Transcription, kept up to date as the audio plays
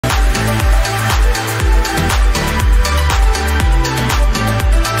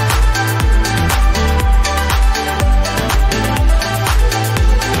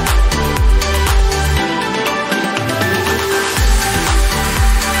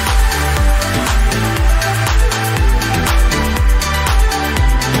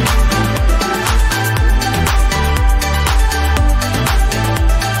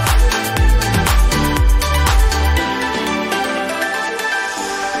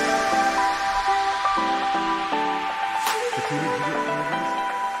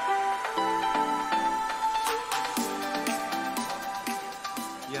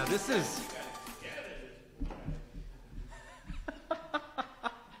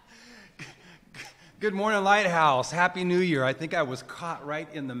Good morning, Lighthouse. Happy New Year. I think I was caught right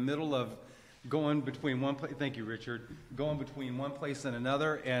in the middle of going between one place. Thank you, Richard. Going between one place and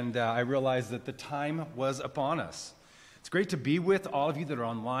another, and I realized that the time was upon us. It's great to be with all of you that are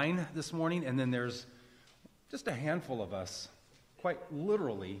online this morning, and then there's just a handful of us, quite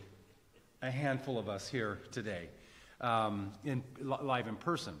literally a handful of us here today, live in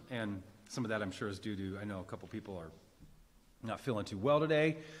person. And some of that, I'm sure, is due to, I know a couple people are not feeling too well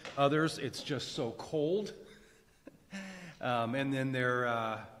today. Others, it's just so cold. And then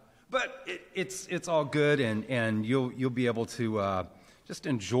but it's all good, and you'll be able to just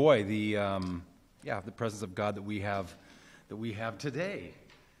enjoy the presence of God that we have today.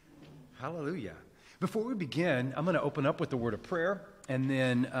 Hallelujah. Before we begin, I'm going to open up with the word of prayer, and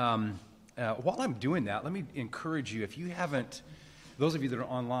then while I'm doing that, let me encourage you, if you haven't, those of you that are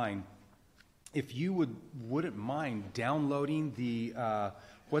online, if you wouldn't mind downloading the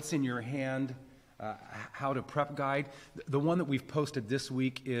What's in Your Hand, How to Prep guide. The one that we've posted this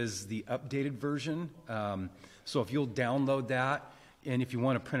week is the updated version. So if you'll download that, and if you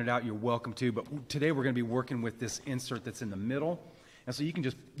want to print it out, you're welcome to. But today we're going to be working with this insert that's in the middle. And so you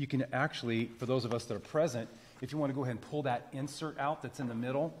can actually, for those of us that are present, if you want to go ahead and pull that insert out that's in the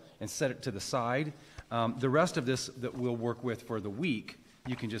middle and set it to the side. The rest of this that we'll work with for the week,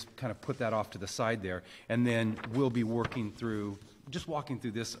 you can just kind of put that off to the side there, and then we'll be walking through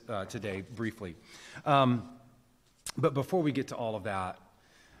this today briefly. But before we get to all of that,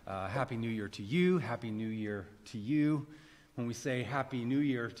 Happy New Year to you. Happy New Year to you. When we say Happy New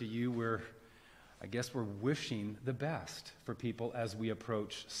Year to you, we're wishing the best for people as we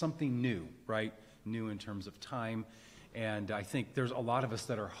approach something new, right? New in terms of time. And I think there's a lot of us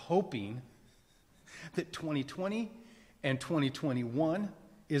that are hoping that 2020 and 2021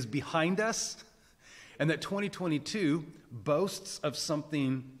 is behind us, and that 2022 boasts of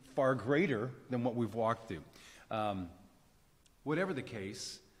something far greater than what we've walked through. Whatever the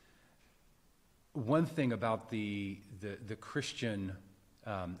case, one thing about the Christian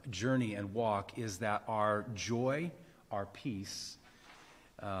journey and walk is that our joy, our peace,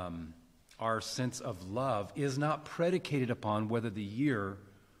 our sense of love is not predicated upon whether the year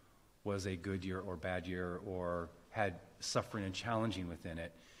was a good year or bad year or had suffering and challenging within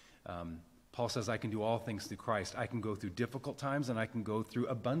it. Paul says, I can do all things through Christ. I can go through difficult times and I can go through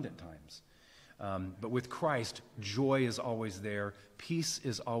abundant times. But with Christ, joy is always there, peace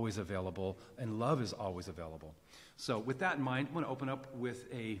is always available, and love is always available. So with that in mind, I want to open up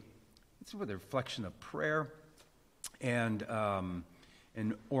with a reflection of prayer and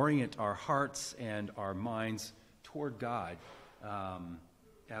orient our hearts and our minds toward God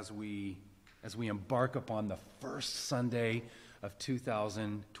as we embark upon the first Sunday of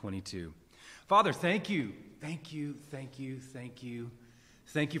 2022. Father, thank you. Thank you for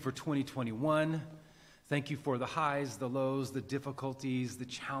 2021. Thank you for the highs, the lows, the difficulties, the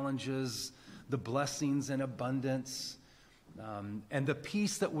challenges, the blessings and abundance, and the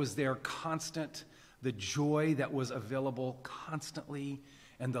peace that was there constant, the joy that was available constantly,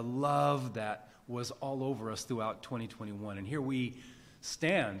 and the love that was all over us throughout 2021. And here we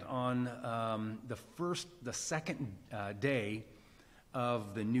stand on the second day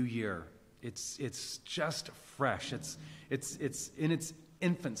of the new year. It's just fresh. It's in its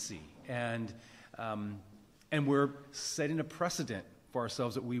infancy, and we're setting a precedent for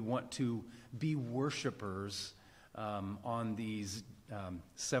ourselves that we want to be worshipers on these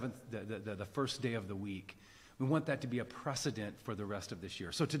the first day of the week. We want that to be a precedent for the rest of this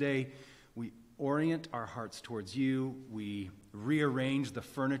year. So today we orient our hearts towards you. We rearrange the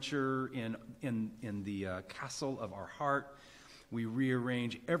furniture in the castle of our heart. We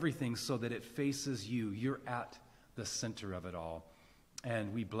rearrange everything so that it faces you. You're at the center of it all.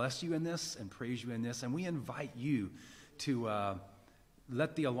 And we bless you in this and praise you in this. And we invite you to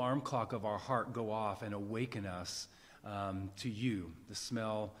let the alarm clock of our heart go off and awaken us to you. The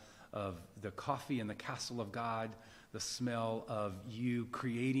smell of the coffee in the castle of God, the smell of you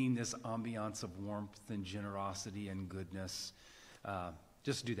creating this ambiance of warmth and generosity and goodness.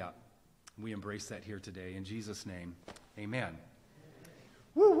 Just do that. We embrace that here today. In Jesus' name, amen.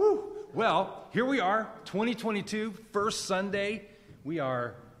 Woo, woo. Well, here we are, 2022, first Sunday. We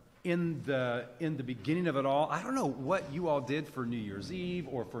are in the beginning of it all. I don't know what you all did for New Year's Eve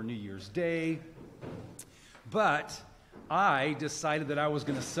or for New Year's Day, but I decided that I was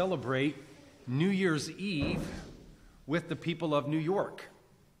going to celebrate New Year's Eve with the people of New York.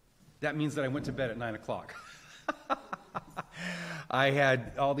 That means that I went to bed at 9 o'clock. I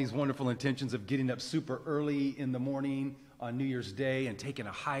had all these wonderful intentions of getting up super early in the morning on New Year's Day and taking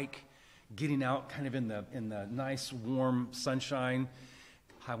a hike, getting out kind of in the nice warm sunshine,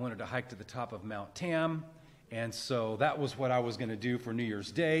 I wanted to hike to the top of Mount Tam, and so that was what I was going to do for New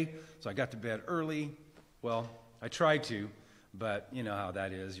Year's Day. So I got to bed early. Well, I tried to, but you know how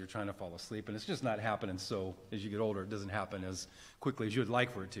that is. You're trying to fall asleep, and it's just not happening. So as you get older, it doesn't happen as quickly as you would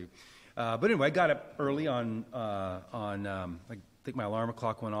like for it to. But anyway, I got up early on I think my alarm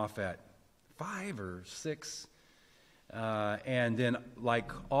clock went off at 5 or 6. And then,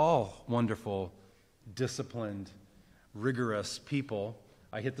 like all wonderful, disciplined, rigorous people,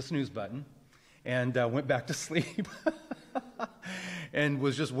 I hit the snooze button and went back to sleep and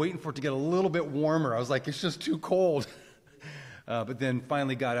was just waiting for it to get a little bit warmer. I was like, it's just too cold. But then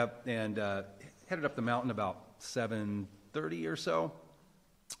finally got up and headed up the mountain about 7:30 or so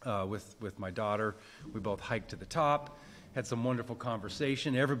with my daughter. We both hiked to the top. Had some wonderful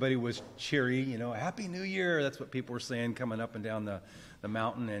conversation. Everybody was cheery, you know, Happy New Year. That's what people were saying coming up and down the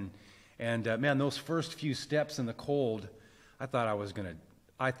mountain. And man, those first few steps in the cold, I thought I was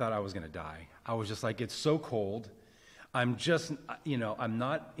gonna die. I was just like, it's so cold. I'm just, you know, I'm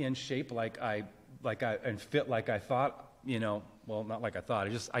not in shape and fit like I thought, you know, well, not like I thought.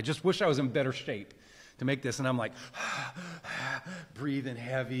 I just wish I was in better shape to make this. And I'm like, breathing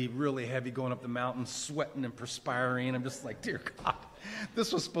heavy, really heavy, going up the mountain, sweating and perspiring. I'm just like, dear God,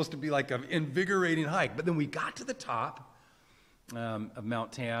 this was supposed to be like an invigorating hike. But then we got to the top of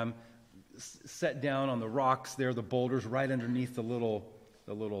Mount Tam, sat down on the rocks there, the boulders right underneath the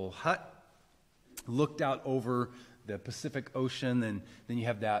little hut, looked out over the Pacific Ocean, and then you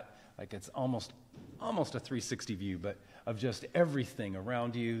have that, like it's almost a 360 view, but of just everything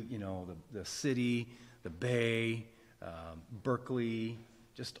around you, you know, the city, the bay, Berkeley,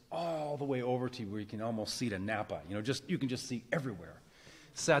 just all the way over to where you can almost see to Napa. You know, you can just see everywhere.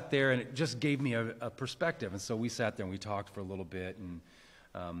 Sat there, and it just gave me a perspective. And so we sat there and we talked for a little bit. And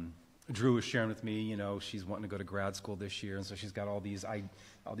Drew was sharing with me, you know, she's wanting to go to grad school this year, and so she's got all these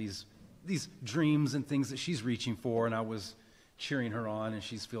dreams and things that she's reaching for. And I was cheering her on, and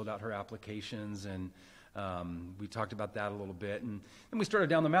she's filled out her applications, and we talked about that a little bit, and then we started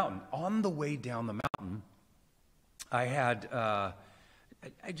down the mountain. On the way down the mountain, I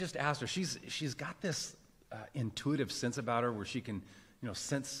just asked her. She's got this intuitive sense about her where she can, you know,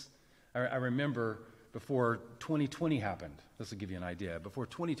 sense. I remember before 2020 happened. This will give you an idea. Before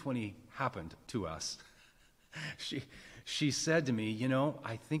 2020 happened to us, she said to me, you know,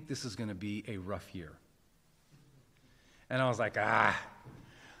 I think this is going to be a rough year. And I was like, I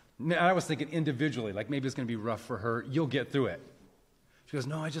was thinking individually, like maybe it's going to be rough for her. You'll get through it. She goes,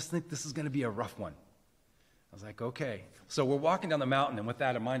 no, I just think this is going to be a rough one. I was like, okay. So we're walking down the mountain, and with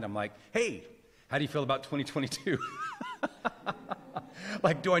that in mind, I'm like, hey, how do you feel about 2022?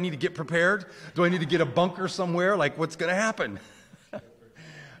 Like, do I need to get prepared? Do I need to get a bunker somewhere? Like, what's going to happen?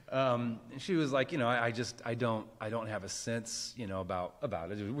 And she was like, you know, I don't have a sense, you know,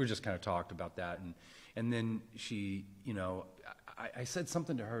 about it. We just kind of talked about that, and then she, you know, I said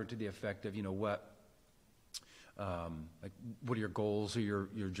something to her to the effect of, you know, what are your goals or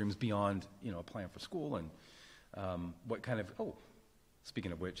your dreams beyond, you know, applying for school, and what kind of,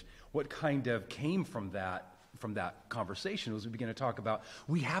 speaking of which, what kind of came from that conversation was we began to talk about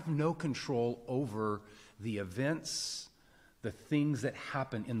we have no control over the events, the things that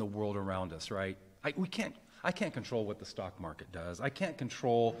happen in the world around us, right? I can't control what the stock market does. I can't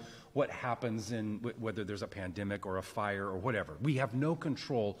control what happens in whether there's a pandemic or a fire or whatever. We have no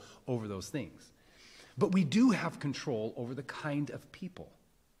control over those things. But we do have control over the kind of people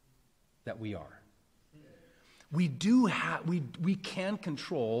that we are. We can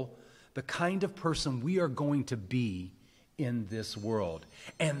control the kind of person we are going to be in this world.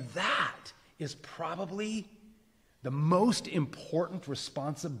 And that is probably the most important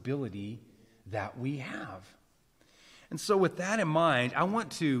responsibility that we have. And so with that in mind, I want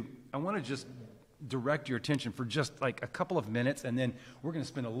to just direct your attention for just like a couple of minutes, and then we're going to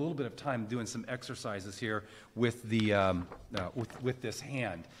spend a little bit of time doing some exercises here with the with this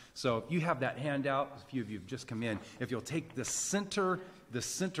hand. So if you have that handout, a few of you have just come in. If you'll take the center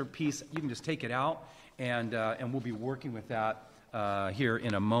piece, you can just take it out, and we'll be working with that here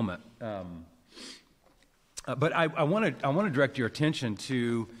in a moment. But I want to direct your attention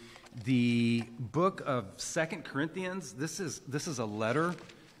to the book of 2 Corinthians. This is a letter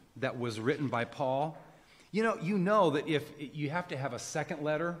that was written by Paul. You know that if you have to have a second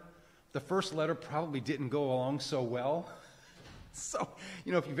letter, the first letter probably didn't go along so well. So,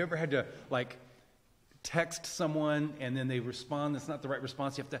 you know, if you've ever had to like text someone and then they respond, that's not the right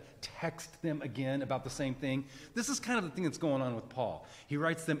response, you have to text them again about the same thing. This is kind of the thing that's going on with Paul. He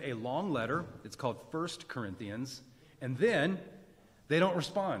writes them a long letter. It's called 1 Corinthians, and then they don't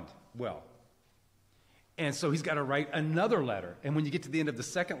respond well. And so he's got to write another letter. And when you get to the end of the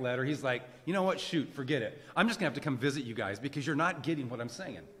second letter, he's like, you know what, shoot, forget it. I'm just going to have to come visit you guys because you're not getting what I'm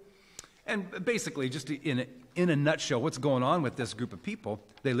saying. And basically, just in a nutshell, what's going on with this group of people,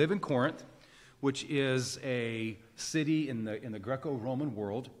 they live in Corinth, which is a city in the Greco-Roman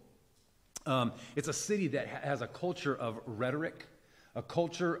world. It's a city that has a culture of rhetoric, a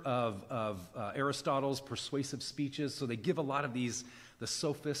culture of Aristotle's persuasive speeches. So they give a lot of these. The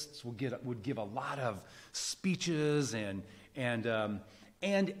sophists would give a lot of speeches, and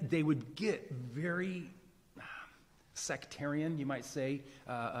they would get very sectarian, you might say,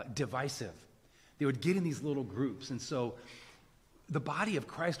 divisive. They would get in these little groups, and so the body of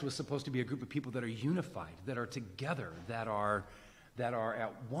Christ was supposed to be a group of people that are unified, that are together, that are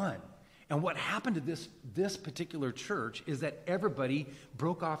at one. And what happened to this particular church is that everybody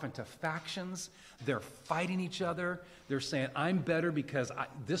broke off into factions. They're fighting each other. They're saying, I'm better because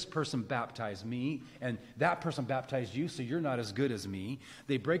this person baptized me, and that person baptized you, so you're not as good as me.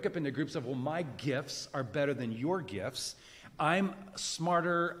 They break up into groups of, well, my gifts are better than your gifts. I'm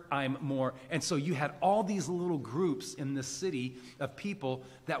smarter, I'm more. And so you had all these little groups in this city of people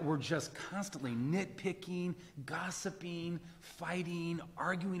that were just constantly nitpicking, gossiping, fighting,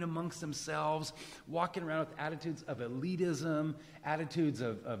 arguing amongst themselves, walking around with attitudes of elitism, attitudes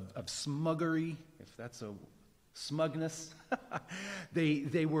of smuggery, if that's a smugness.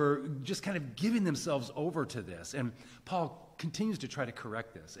 They were just kind of giving themselves over to this. And Paul continues to try to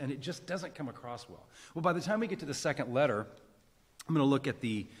correct this, and it just doesn't come across well. Well, by the time we get to the second letter, I'm going to look at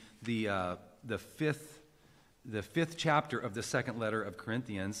the fifth chapter of the second letter of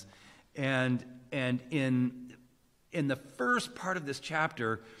Corinthians, and in the first part of this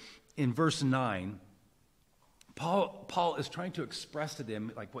chapter, in verse 9, Paul is trying to express to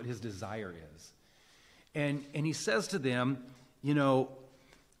them like what his desire is, and he says to them, you know,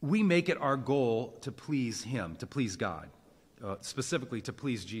 we make it our goal to please Him, to please God, specifically to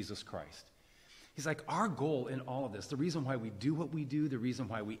please Jesus Christ. He's like, our goal in all of this, the reason why we do what we do, the reason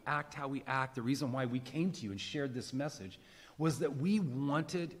why we act how we act, the reason why we came to you and shared this message was that we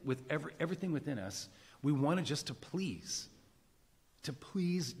wanted, with everything within us, we wanted just to please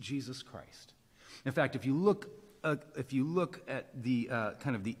Jesus Christ. In fact, if you look at the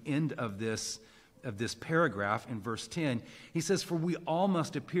kind of the end of this paragraph in verse 10, he says, for we all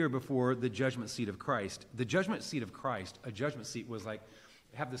must appear before the judgment seat of Christ. The judgment seat of Christ, a judgment seat was like,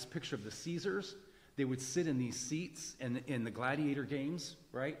 have this picture of the Caesars. They would sit in these seats in the gladiator games,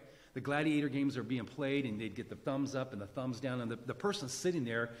 right? The gladiator games are being played, and they'd get the thumbs up and the thumbs down, and the person sitting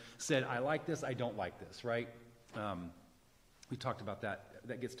there said, I like this, I don't like this, right? We talked about that.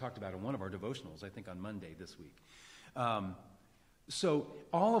 That gets talked about in one of our devotionals, I think on Monday this week. So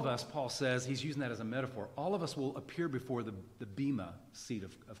all of us, Paul says, he's using that as a metaphor, all of us will appear before the bema seat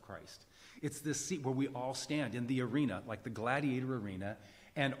of Christ. It's this seat where we all stand in the arena, like the gladiator arena,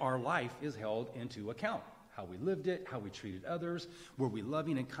 and our life is held into account. How we lived it, how we treated others, were we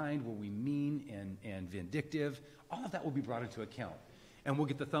loving and kind, were we mean and vindictive, all of that will be brought into account. And we'll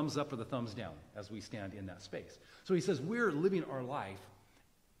get the thumbs up or the thumbs down as we stand in that space. So he says we're living our life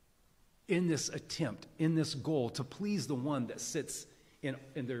in this attempt, in this goal to please the one that sits in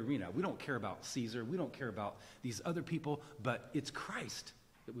the arena. We don't care about Caesar, we don't care about these other people, but it's Christ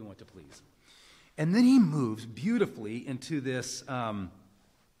that we want to please. And then he moves beautifully into this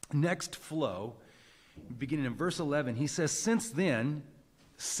next flow. Beginning in verse 11, he says,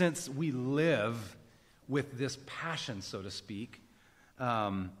 since we live with this passion, so to speak,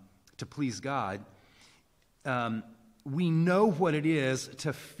 to please God, we know what it is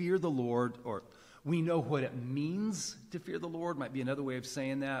to fear the Lord, or we know what it means to fear the Lord, might be another way of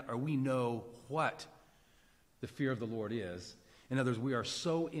saying that, or we know what the fear of the Lord is. In other words, we are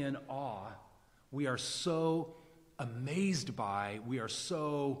so in awe, we are so amazed by,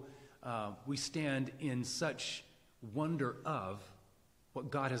 we stand in such wonder of what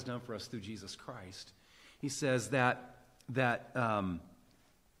God has done for us through Jesus Christ. He says that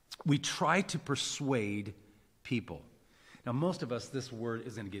we try to persuade people. Now, most of us, this word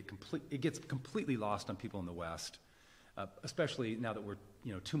is going to gets completely lost on people in the West, especially now that we're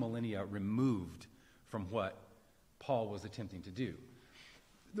 2 millennia removed from what Paul was attempting to do.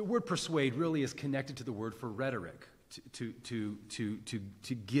 The word persuade really is connected to the word for rhetoric. To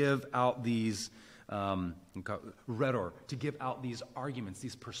give out these rhetor, to give out these arguments,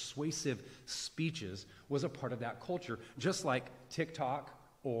 these persuasive speeches was a part of that culture, just like TikTok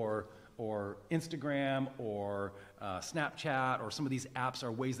or Instagram or Snapchat or some of these apps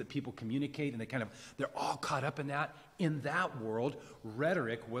are ways that people communicate, and they're all caught up in that. In that world,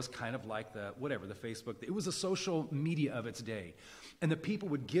 rhetoric was kind of like the Facebook. It was a social media of its day, and the people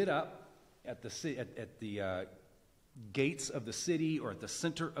would get up at the gates of the city or at the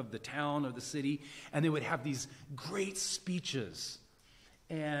center of the town or the city, and they would have these great speeches.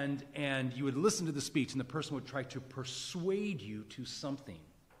 And you would listen to the speech, and the person would try to persuade you to something.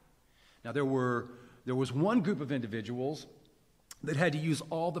 Now, there was one group of individuals that had to use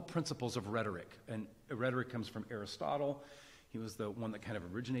all the principles of rhetoric. And rhetoric comes from Aristotle. He was the one that kind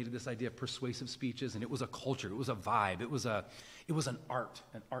of originated this idea of persuasive speeches, and it was a culture, it was a vibe, it was an art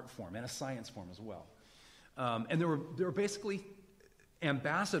form, and a science form as well. And there were basically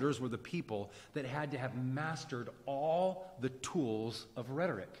ambassadors were the people that had to have mastered all the tools of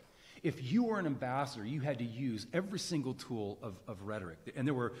rhetoric. If you were an ambassador, you had to use every single tool of rhetoric. And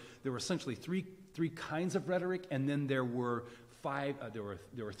there were essentially three kinds of rhetoric, and then there were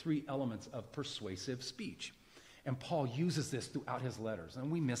three elements of persuasive speech. And Paul uses this throughout his letters.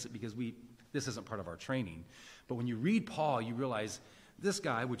 And we miss it because this isn't part of our training. But when you read Paul, you realize this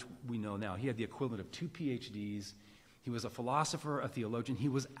guy, which we know now, he had the equivalent of 2 PhDs. He was a philosopher, a theologian. He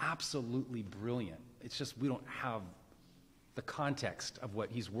was absolutely brilliant. It's just we don't have the context of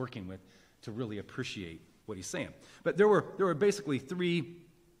what he's working with to really appreciate what he's saying. But there were basically three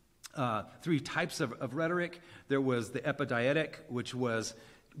types of rhetoric. There was the epidietic, which was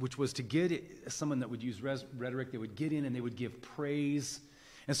to get someone that would use rhetoric. They would get in and they would give praise.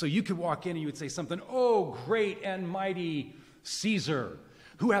 And so you could walk in and you would say something, "Oh, great and mighty Caesar,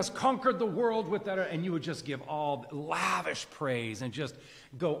 who has conquered the world with that," and you would just give all lavish praise and just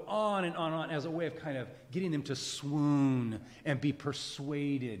go on and on as a way of kind of getting them to swoon and be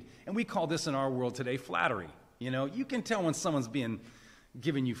persuaded. And we call this in our world today flattery. You know, you can tell when someone's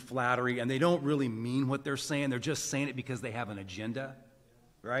giving you flattery and they don't really mean what they're saying. They're just saying it because they have an agenda,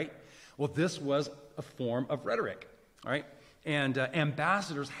 right? Well, this was a form of rhetoric, right? And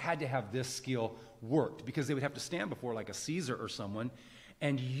ambassadors had to have this skill worked because they would have to stand before like a Caesar or someone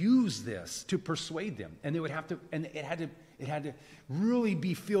and use this to persuade them. And they would have to, and it had to really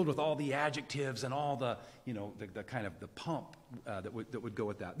be filled with all the adjectives and all the, the kind of the pomp that would go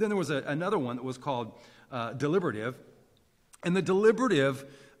with that. Then there was another one that was called deliberative. And the deliberative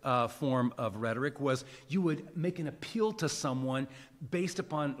form of rhetoric was you would make an appeal to someone based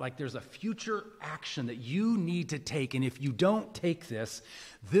upon, like, there's a future action that you need to take, and if you don't take this,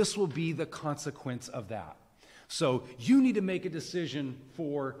 this will be the consequence of that. So you need to make a decision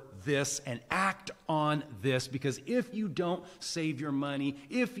for this and act on this, because if you don't save your money,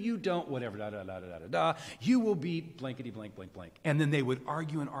 if you don't whatever, you will be blankety blank, blank, blank. And then they would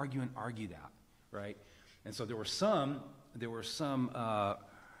argue and argue and argue that, right? And so there were some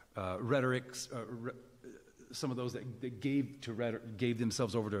rhetorics, some of those that gave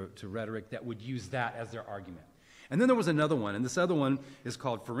themselves over to rhetoric that would use that as their argument. And then there was another one, and this other one is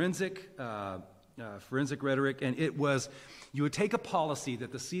called forensic rhetoric, and it was, you would take a policy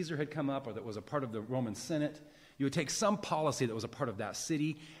that the Caesar had come up or that was a part of the Roman Senate, you would take some policy that was a part of that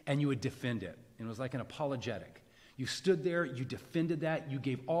city, and you would defend it. And it was like an apologetic. You stood there, you defended that, you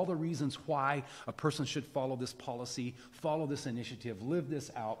gave all the reasons why a person should follow this policy, follow this initiative, live this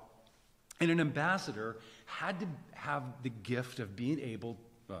out. And an ambassador had to have the gift of being able,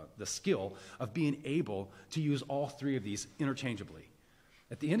 the skill of being able to use all three of these interchangeably.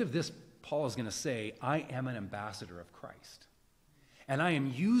 At the end of this, Paul is going to say, I am an ambassador of Christ. And I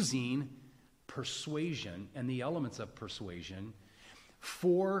am using persuasion and the elements of persuasion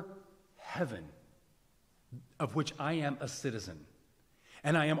for heaven, of which I am a citizen.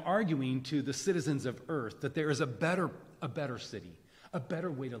 And I am arguing to the citizens of earth that there is a better city, a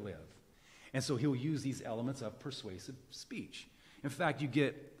better way to live. And so he'll use these elements of persuasive speech. In fact, you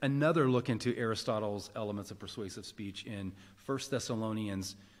get another look into Aristotle's elements of persuasive speech in 1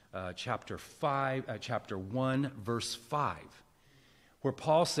 Thessalonians chapter 1, verse 5, where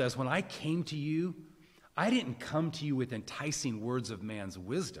Paul says, when I came to you, I didn't come to you with enticing words of man's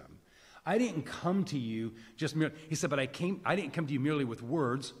wisdom. I didn't come to you just merely, he said, but I didn't come to you merely with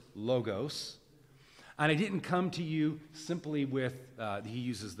words, logos, and I didn't come to you simply with, he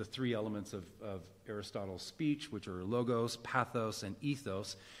uses the three elements of Aristotle's speech, which are logos, pathos, and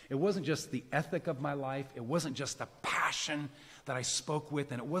ethos. It wasn't just the ethic of my life. It wasn't just the passion that I spoke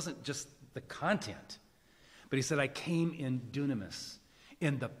with, and it wasn't just the content. But he said, I came in dunamis,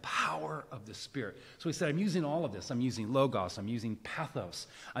 in the power of the Spirit. So he said, I'm using all of this. I'm using logos. I'm using pathos.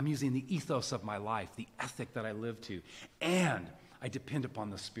 I'm using the ethos of my life, the ethic that I live to. And I depend upon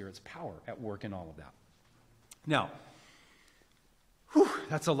the Spirit's power at work in all of that. Now,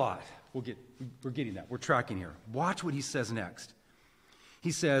 that's a lot. We're getting that. We're tracking here. Watch what he says next.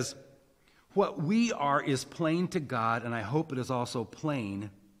 He says, what we are is plain to God, and I hope it is also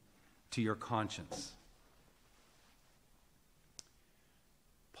plain to your conscience.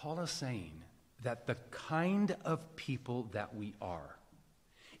 Paul is saying that the kind of people that we are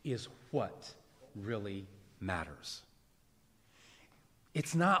is what really matters.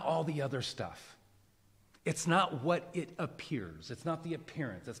 It's not all the other stuff. It's not what it appears. It's not the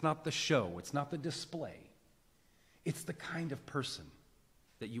appearance. It's not the show. It's not the display. It's the kind of person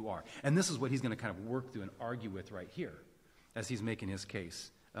that you are. And this is what he's going to kind of work through and argue with right here as he's making his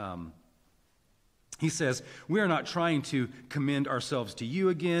case. He says, we are not trying to commend ourselves to you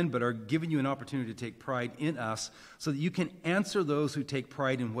again, but are giving you an opportunity to take pride in us so that you can answer those who take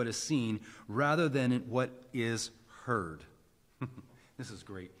pride in what is seen rather than in what is heard. This is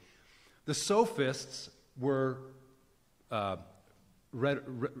great. The sophists were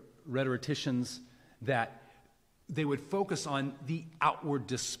rhetoricians that they would focus on the outward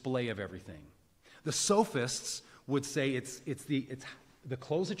display of everything. The sophists would say it's the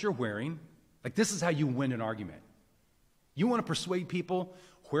clothes that you're wearing. Like, this is how you win an argument. You want to persuade people,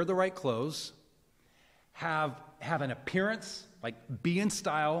 wear the right clothes, have an appearance, like be in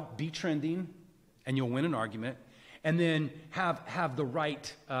style, be trending, and you'll win an argument. And then have the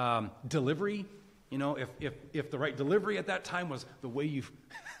right delivery. You know, if the right delivery at that time was the way you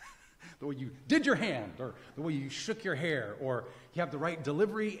the way you did your hand, or the way you shook your hair, or you have the right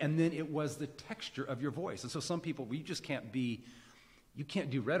delivery, and then it was the texture of your voice. And so some people, you just can't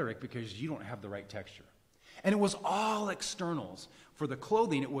do rhetoric because you don't have the right texture. And it was all externals. For the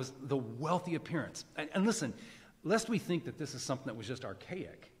clothing, it was the wealthy appearance. And listen, lest we think that this is something that was just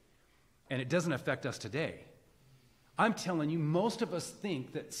archaic, and it doesn't affect us today. I'm telling you, most of us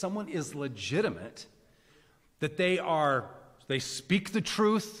think that someone is legitimate, that they speak the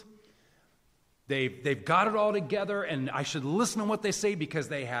truth, they've got it all together, and I should listen to what they say because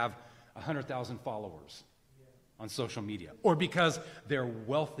they have 100,000 followers on social media, or because they're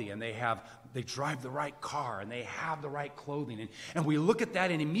wealthy and they drive the right car and they have the right clothing. And we look at that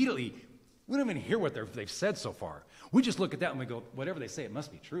and immediately, we don't even hear what they've said so far. We just look at that and we go, whatever they say, it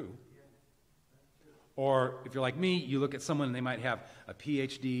must be true. Or if you're like me, you look at someone and they might have a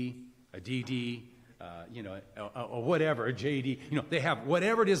PhD, a DD, a whatever, a JD. They have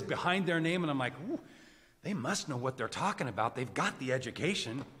whatever it is behind their name, and I'm like, ooh, they must know what they're talking about. They've got the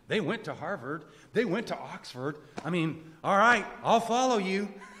education. They went to Harvard. They went to Oxford. I mean, all right, I'll follow you.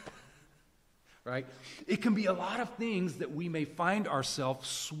 Right? It can be a lot of things that we may find ourselves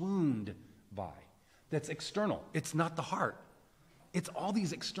swooned by. That's external. It's not the heart. It's all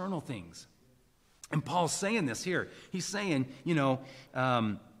these external things. And Paul's saying this here. He's saying,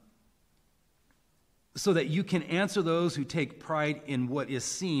 so that you can answer those who take pride in what is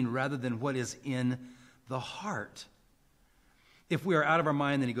seen rather than what is in the heart. If we are out of our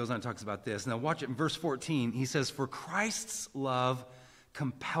mind, then he goes on and talks about this. Now watch it in verse 14. He says, for Christ's love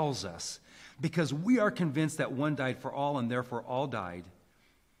compels us, because we are convinced that one died for all, and therefore all died.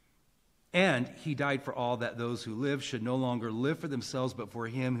 And he died for all, that those who live should no longer live for themselves, but for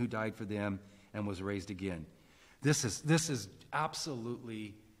him who died for them and was raised again. This is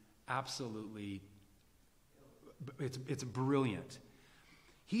absolutely, it's brilliant.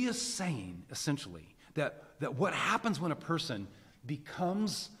 He is saying, essentially, that what happens when a person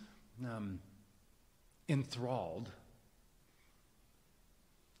becomes enthralled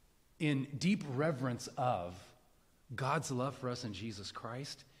in deep reverence of God's love for us in Jesus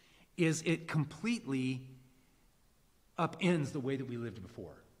Christ is it completely upends the way that we lived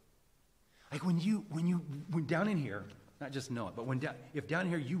before. Like when down in here, not just know it, but if down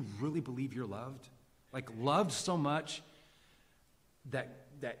here you really believe you're loved, like loved so much that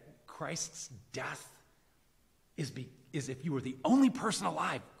Christ's death is if you were the only person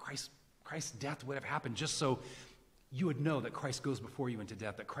alive, Christ's death would have happened just so you would know that Christ goes before you into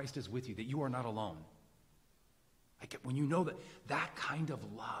death, that Christ is with you, that you are not alone. Like when you know that kind of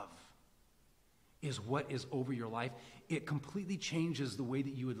love is what is over your life, it completely changes the way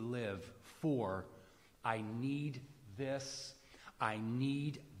that you would live for, I need this, I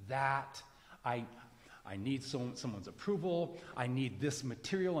need that, I need someone's approval, I need this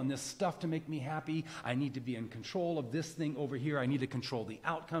material and this stuff to make me happy, I need to be in control of this thing over here, I need to control the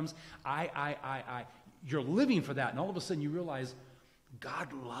outcomes, You're living for that, and all of a sudden you realize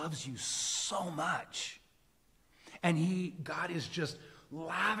God loves you so much. And God is just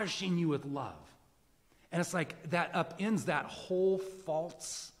lavishing you with love. And it's like that upends that whole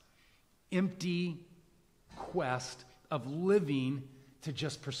false, empty quest of living to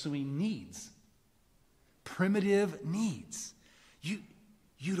just pursuing needs. Primitive needs.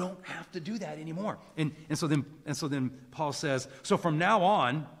 You don't have to do that anymore. And so then Paul says, so from now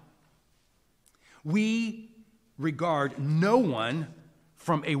on, we regard no one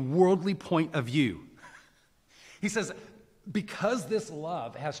from a worldly point of view. He says, because this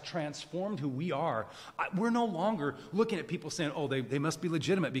love has transformed who we are, we're no longer looking at people saying, oh, they must be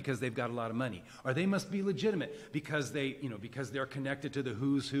legitimate because they've got a lot of money. Or they must be legitimate because because they're connected to the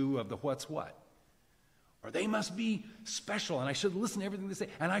who's who of the what's what. Or they must be special, and I should listen to everything they say,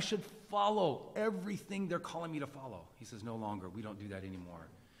 and I should follow everything they're calling me to follow. He says, no longer. We don't do that anymore.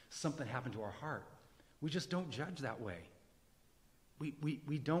 Something happened to our heart. We just don't judge that way.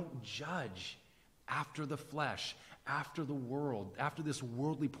 We don't judge after the flesh, after the world, after this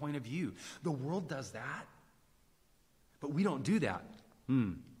worldly point of view. The world does that, but we don't do that.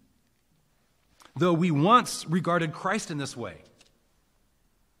 Though we once regarded Christ in this way.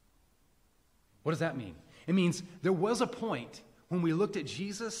 What does that mean? It means there was a point when we looked at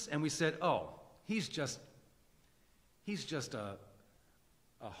Jesus and we said, oh, he's just a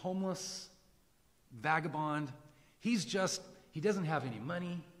homeless vagabond. He doesn't have any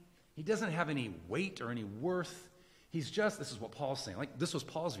money. He doesn't have any weight or any worth. This is what Paul's saying. Like, this was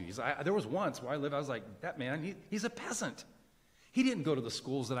Paul's view. There was once where I lived, I was like, that man, he's a peasant. He didn't go to the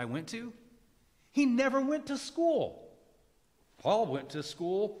schools that I went to. He never went to school. Paul went to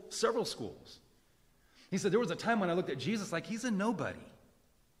school, several schools. He said, there was a time when I looked at Jesus like he's a nobody.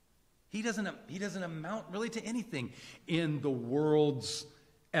 He doesn't amount really to anything in the world's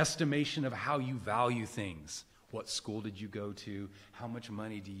estimation of how you value things. What school did you go to? How much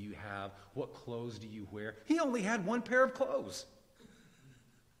money do you have? What clothes do you wear? He only had one pair of clothes.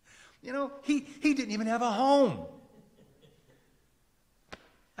 He didn't even have a home.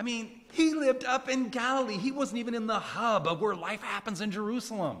 I mean, he lived up in Galilee. He wasn't even in the hub of where life happens in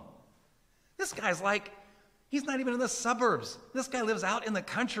Jerusalem. This guy's he's not even in the suburbs. This guy lives out in the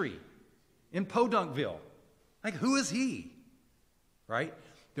country, in Podunkville. Like, who is he? Right?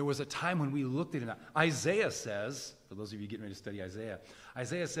 There was a time when we looked at him. Isaiah says, for those of you getting ready to study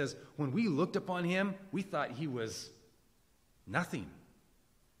Isaiah says, when we looked upon him, we thought he was nothing.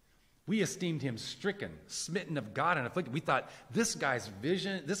 We esteemed him stricken, smitten of God, and afflicted. We thought, this guy's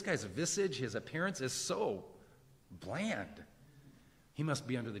visage, his appearance is so bland. He must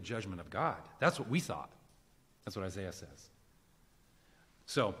be under the judgment of God. That's what we thought. That's what Isaiah says.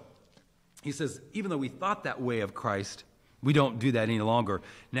 So, he says, even though we thought that way of Christ, we don't do that any longer.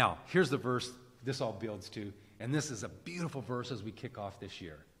 Now, here's the verse this all builds to, and this is a beautiful verse as we kick off this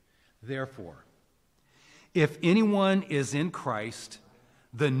year. Therefore, if anyone is in Christ,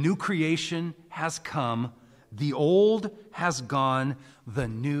 the new creation has come, the old has gone, the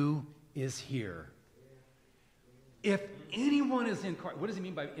new is here. If anyone is in Christ, what does he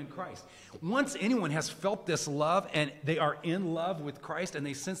mean by in Christ? Once anyone has felt this love and they are in love with Christ and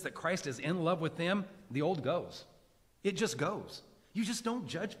they sense that Christ is in love with them, the old goes. It just goes. You just don't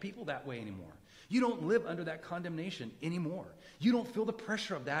judge people that way anymore. You don't live under that condemnation anymore. You don't feel the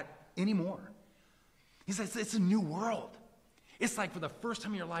pressure of that anymore. He says it's a new world. It's like for the first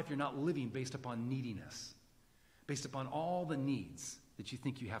time in your life, you're not living based upon neediness, based upon all the needs that you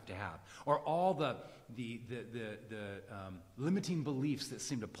think you have to have, or all the limiting beliefs that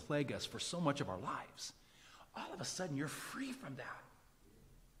seem to plague us for so much of our lives. All of a sudden, you're free from that.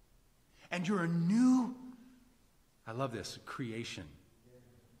 And you're a new, I love this, creation.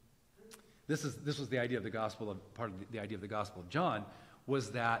 This was the idea of the gospel, part of the idea of the Gospel of John,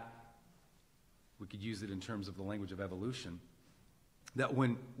 was that, we could use it in terms of the language of evolution, that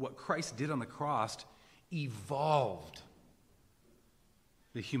when what Christ did on the cross evolved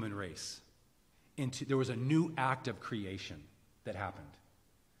the human race into, there was a new act of creation that happened.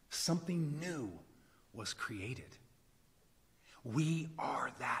 Something new was created. We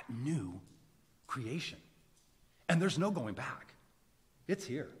are that new creation. And there's no going back. It's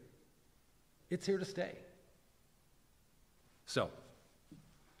here. It's here to stay. So,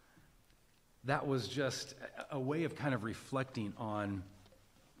 that was just a way of kind of reflecting on,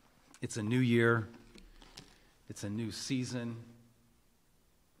 it's a new year, it's a new season,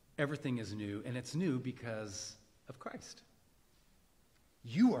 everything is new, and it's new because of Christ.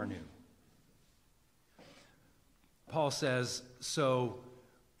 You are new. Paul says, so,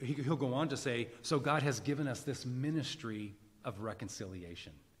 he'll go on to say, so God has given us this ministry of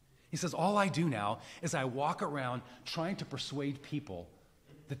reconciliation. He says, all I do now is I walk around trying to persuade people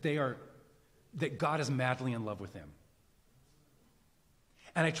that God is madly in love with them.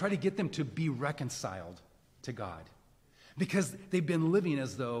 And I try to get them to be reconciled to God. Because they've been living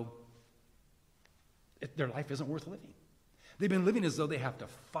as though their life isn't worth living. They've been living as though they have to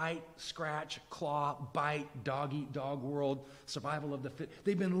fight, scratch, claw, bite, dog-eat-dog world, survival of the fit.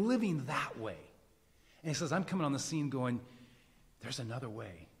 They've been living that way. And he says, I'm coming on the scene going, there's another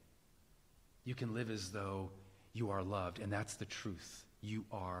way. You can live as though you are loved, and that's the truth. You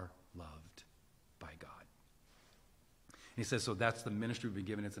are loved by God. he says, so that's the ministry we've been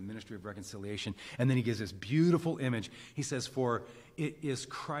given. It's a ministry of reconciliation. And then he gives this beautiful image. He says, for it is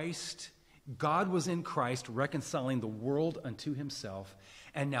Christ, God was in Christ reconciling the world unto himself,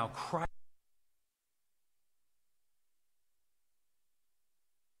 and now Christ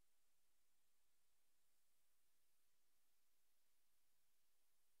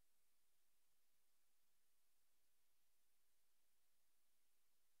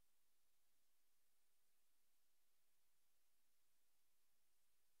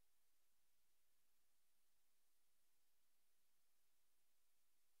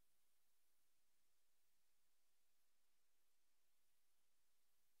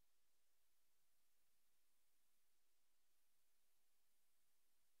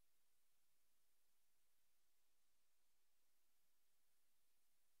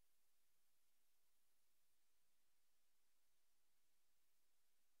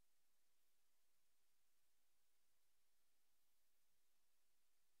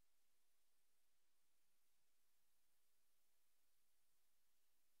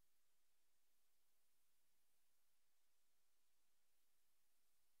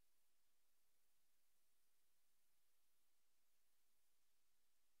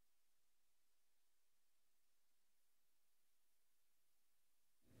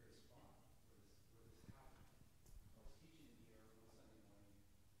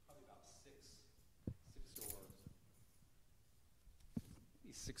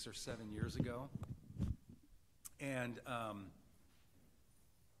maybe 6 or 7 years ago. And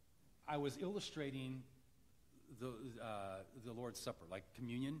I was illustrating the Lord's Supper, like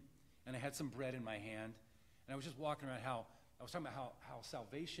communion, and I had some bread in my hand, and I was just walking around I was talking about how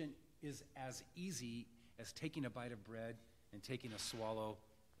salvation is as easy as taking a bite of bread and taking a swallow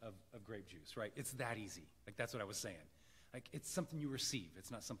of grape juice, right? It's that easy. Like, that's what I was saying. Like, it's something you receive.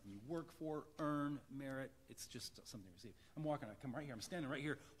 It's not something you work for, earn, merit. It's just something you receive. I'm walking, I come right here. I'm standing right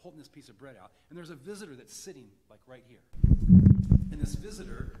here holding this piece of bread out. And there's a visitor that's sitting, like, right here. And this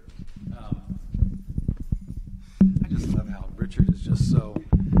visitor, I just love how Richard is just so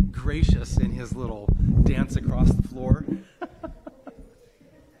gracious in his little dance across the floor.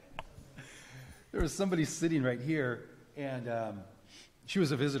 There was somebody sitting right here, and she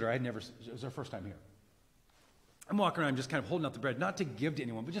was a visitor. It was her first time here. I'm walking around just kind of holding out the bread, not to give to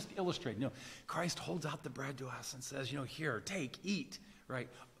anyone, but just to illustrate. Christ holds out the bread to us and says, here, take, eat, right?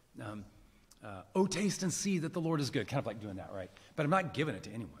 Oh, taste and see that the Lord is good. Kind of like doing that, right? But I'm not giving it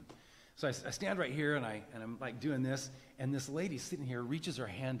to anyone. So I stand right here, and I'm like doing this, and this lady sitting here reaches her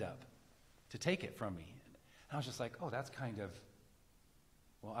hand up to take it from me. And I was just like, oh, that's kind of,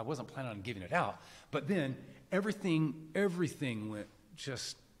 well, I wasn't planning on giving it out. But then everything went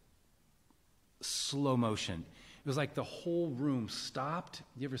just slow motion. It was like the whole room stopped.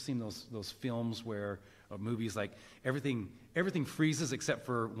 You ever seen those films or movies, like everything freezes except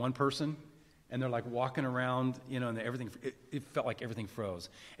for one person, and they're like walking around, and it felt like everything froze.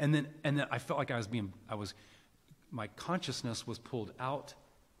 And then I felt like my consciousness was pulled out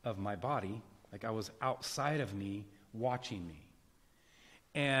of my body, like I was outside of me, watching me.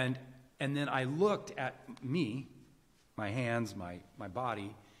 And then I looked at me, my hands, my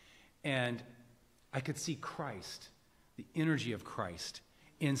body, and I could see Christ, the energy of Christ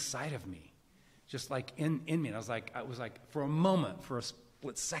inside of me, just like in me. And I was like, for a moment, for a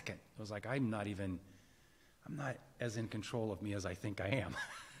split second, I was like, I'm not as in control of me as I think I am.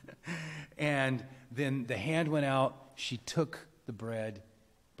 And then the hand went out, she took the bread,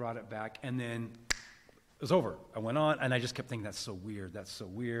 brought it back, and then it was over. I went on, and I just kept thinking, that's so weird.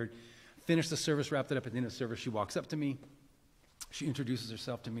 Finished the service, wrapped it up. At the end of the service, she walks up to me. She introduces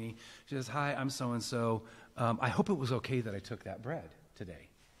herself to me. She says, hi, I'm so-and-so. I hope it was okay that I took that bread today.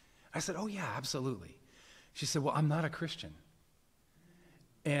 I said, oh, yeah, absolutely. She said, well, I'm not a Christian.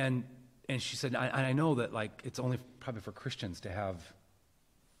 And she said, I know that, like, it's only probably for Christians to have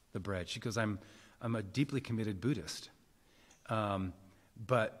the bread. She goes, I'm a deeply committed Buddhist.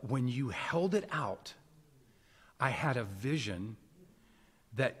 But when you held it out, I had a vision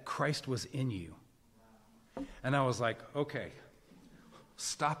that Christ was in you. And I was like, okay,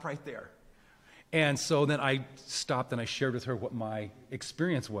 stop right there. And so then I stopped and I shared with her what my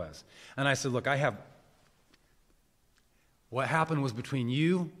experience was. And I said, look, what happened was between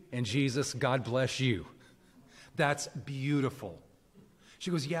you and Jesus. God bless you. That's beautiful.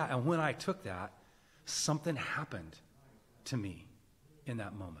 She goes, yeah, and when I took that, something happened to me in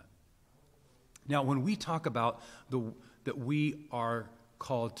that moment. Now, when we talk about that we are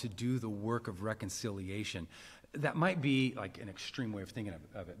called to do the work of reconciliation, that might be like an extreme way of thinking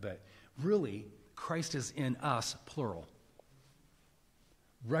of it, but really, Christ is in us, plural,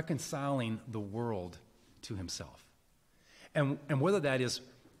 reconciling the world to himself. And whether that is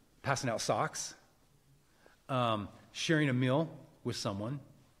passing out socks, sharing a meal with someone,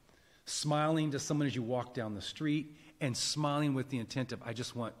 smiling to someone as you walk down the street, and smiling with the intent of, I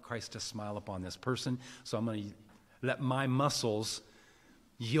just want Christ to smile upon this person, so I'm going to let my muscles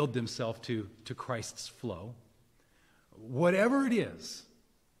yield themselves to Christ's flow. Whatever it is,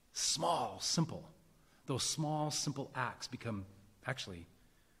 small, simple, those small, simple acts become actually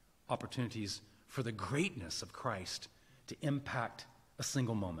opportunities for the greatness of Christ to impact a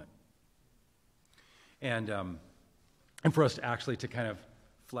single moment. And for us to actually to kind of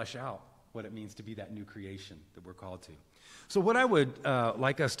flesh out what it means to be that new creation that we're called to. So what I would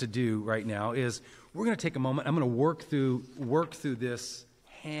like us to do right now is we're going to take a moment. I'm going to work through this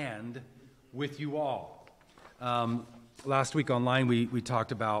hand with you all. Last week online we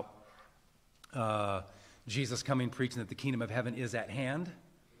talked about Jesus coming preaching that the kingdom of heaven is at hand,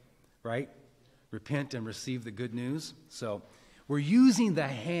 right? Repent and receive the good news. So we're using the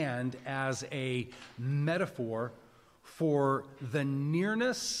hand as a metaphor for the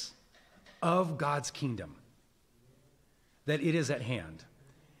nearness of God's kingdom, that it is at hand.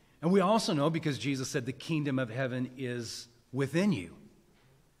 And we also know, because Jesus said the kingdom of heaven is within you.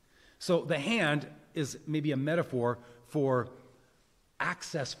 So the hand is maybe a metaphor for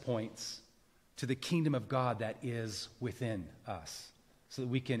access points to the kingdom of God that is within us, so that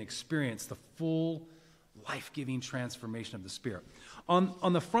we can experience the full life-giving transformation of the Spirit.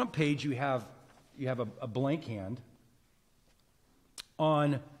 On the front page, you have a blank hand.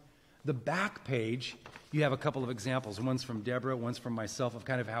 On the back page, you have a couple of examples. One's from Deborah, one's from myself, of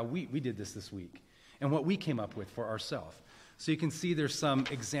kind of how we did this week and what we came up with for ourselves. So you can see there's some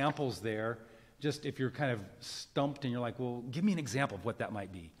examples there, just if you're kind of stumped and you're like, well, give me an example of what that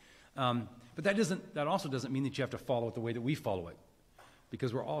might be. But that also doesn't mean that you have to follow it the way that we follow it,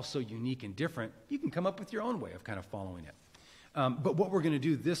 because we're all so unique and different. You can come up with your own way of kind of following it. But what we're going to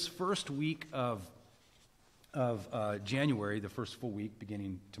do this first week of January, the first full week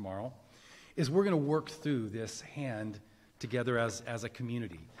beginning tomorrow, is we're going to work through this hand together as a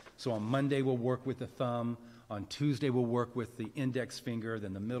community. So on Monday we'll work with the thumb. On Tuesday we'll work with the index finger,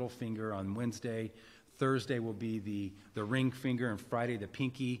 then the middle finger on Wednesday. Thursday will be the ring finger, and Friday the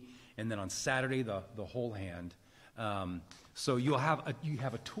pinky, and then on Saturday the whole hand. So you have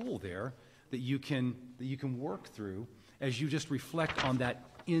a tool there that you can work through as you just reflect on that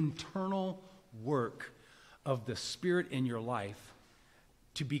internal work of the Spirit in your life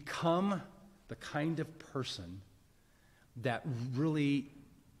to become the kind of person that really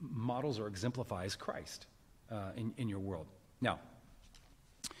models or exemplifies Christ in your world. Now,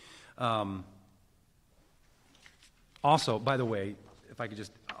 also, by the way, if I could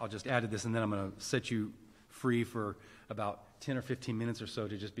I'll just add to this, and then I'm going to set you free for about 10 or 15 minutes or so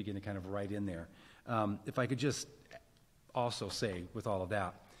to just begin to kind of write in there. If I could just also say, with all of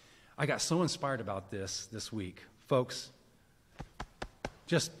that, I got so inspired about this week. Folks,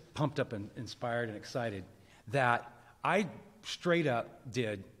 just pumped up and inspired and excited that I straight up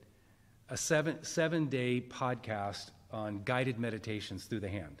did a seven-day podcast on guided meditations through the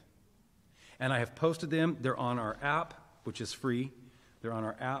hand. And I have posted them. They're on our app, which is free. They're on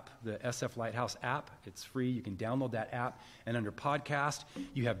our app, the SF Lighthouse app. It's free. You can download that app. And under podcast,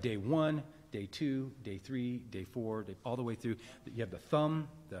 you have day 1, day 2, day 3, day 4, all the way through. You have the thumb,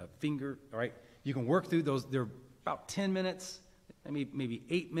 the finger, all right? You can work through those. They're about 10 minutes, maybe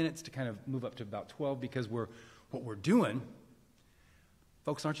 8 minutes to kind of move up to about 12, because what we're doing,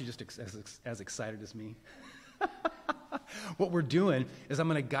 folks, aren't you just as excited as me? What we're doing is I'm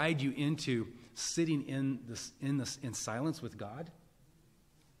going to guide you into sitting in silence with God,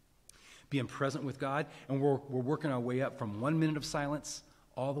 being present with God, and we're working our way up from 1 minute of silence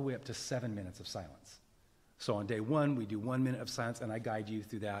all the way up to 7 minutes of silence. So on day 1, we do 1 minute of silence, and I guide you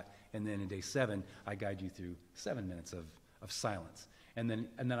through that. And then in day 7, I guide you through 7 minutes of silence. And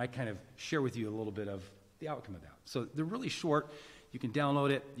then I kind of share with you a little bit of the outcome of that. So they're really short. You can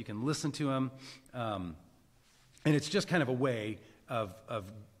download it. You can listen to them. And it's just kind of a way of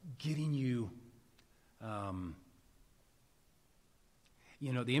getting you,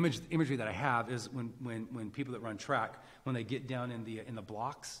 the imagery that I have is when people that run track, when they get down in the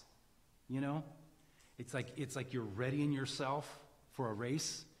blocks, it's like you're readying yourself for a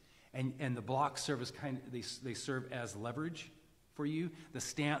race, and the blocks serve as they serve as leverage for you. The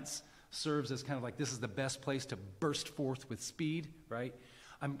stance serves as kind of like, this is the best place to burst forth with speed, right?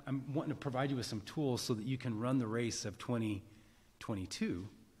 I'm wanting to provide you with some tools so that you can run the race of 2022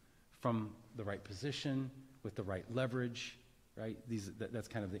 from the right position with the right leverage, right? That's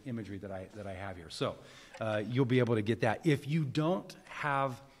kind of the imagery that I have here. So you'll be able to get that. If you don't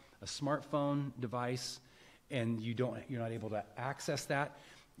have a smartphone device and you're not able to access that,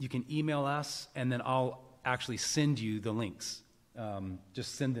 you can email us, and then I'll actually send you the links.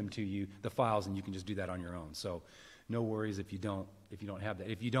 Just send them to you, the files, and you can just do that on your own. So no worries if you don't have that.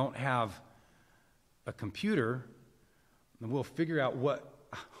 If you don't have a computer, then we'll figure out what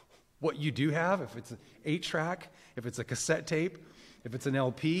you do have. If it's an 8-track, if it's a cassette tape, if it's an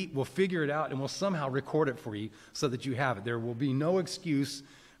LP, we'll figure it out, and we'll somehow record it for you so that you have it. There will be no excuse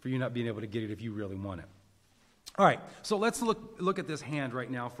for you not being able to get it if you really want it. All right, so let's look at this hand right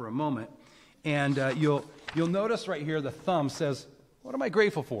now for a moment. And you'll notice right here the thumb says, what am I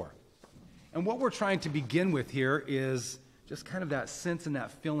grateful for? And what we're trying to begin with here is just kind of that sense and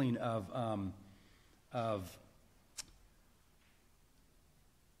that feeling of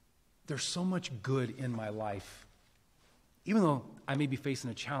there's so much good in my life. Even though I may be facing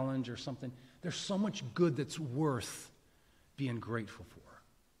a challenge or something, there's so much good that's worth being grateful for.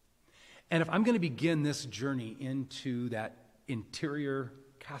 And if I'm going to begin this journey into that interior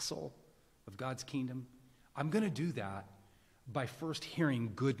castle of God's kingdom, I'm going to do that by first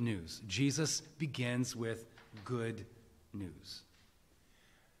hearing good news. Jesus begins with good news.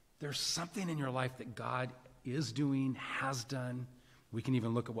 There's something in your life that God is doing, has done. We can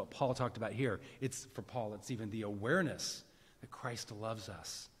even look at what Paul talked about here. For Paul, it's even the awareness that Christ loves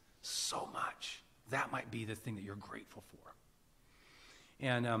us so much. That might be the thing that you're grateful for.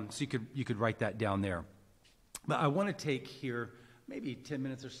 And so you could write that down there. But I want to take here maybe 10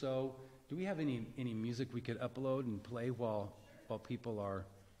 minutes or so. Do we have any music we could upload and play while people are?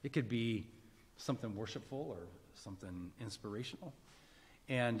 It could be something worshipful or something inspirational.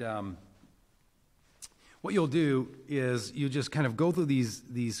 And what you'll do is you just kind of go through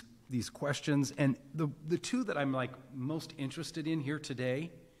these questions. And the two that I'm most interested in here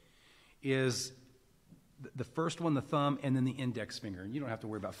today is the first one, the thumb, and then the index finger. You don't have to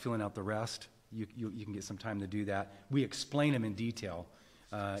worry about filling out the rest. You can get some time to do that. We explain them in detail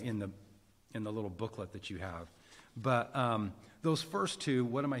in the little booklet that you have. But those first two,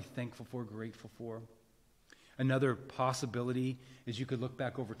 what am I thankful for, grateful for? Another possibility is you could look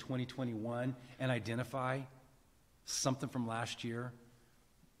back over 2021 and identify something from last year,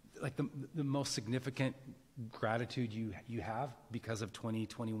 like the most significant gratitude you have because of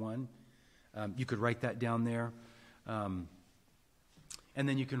 2021. You could write that down there. And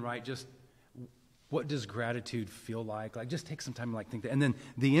then you can write just, what does gratitude feel like? Like, just take some time to think that. And then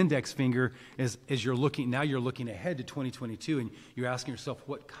the index finger is you're looking ahead to 2022, and you're asking yourself,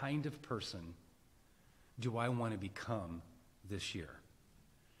 what kind of person do I want to become this year?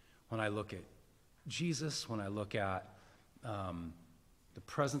 When I look at Jesus, when I look at the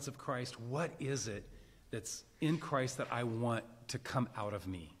presence of Christ, what is it that's in Christ that I want to come out of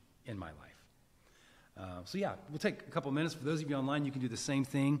me in my life? So yeah, we'll take a couple minutes. For those of you online, you can do the same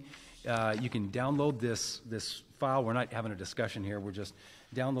thing. You can download this file. We're not having a discussion here. We're just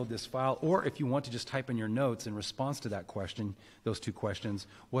download this file. Or if you want to just type in your notes in response to that question, those two questions,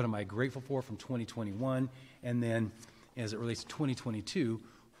 what am I grateful for from 2021? And then as it relates to 2022,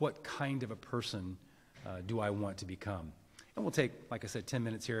 what kind of a person do I want to become? And we'll take, like I said, 10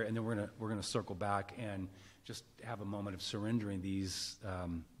 minutes here, and then we're gonna circle back and just have a moment of surrendering these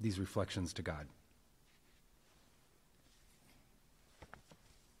reflections to God.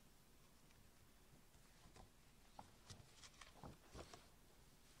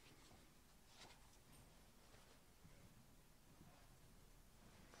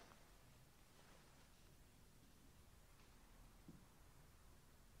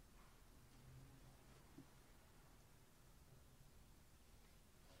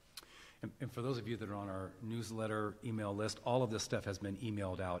 And for those of you that are on our newsletter email list, all of this stuff has been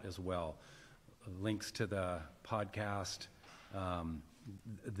emailed out as well. Links to the podcast.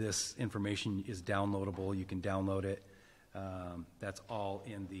 This information is downloadable. You can download it. That's all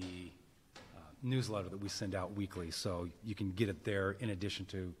in the newsletter that we send out weekly. So you can get it there in addition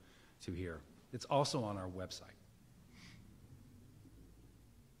to here. It's also on our website.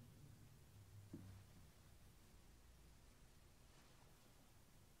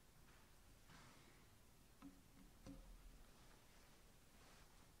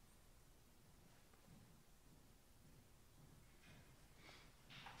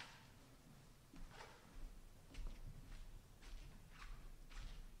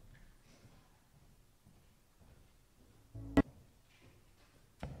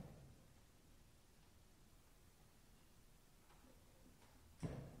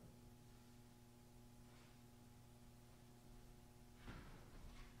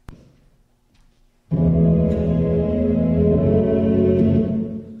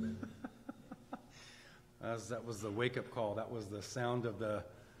 That was the wake-up call. That was the sound of the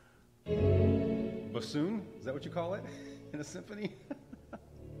bassoon? Is that what you call it in a symphony?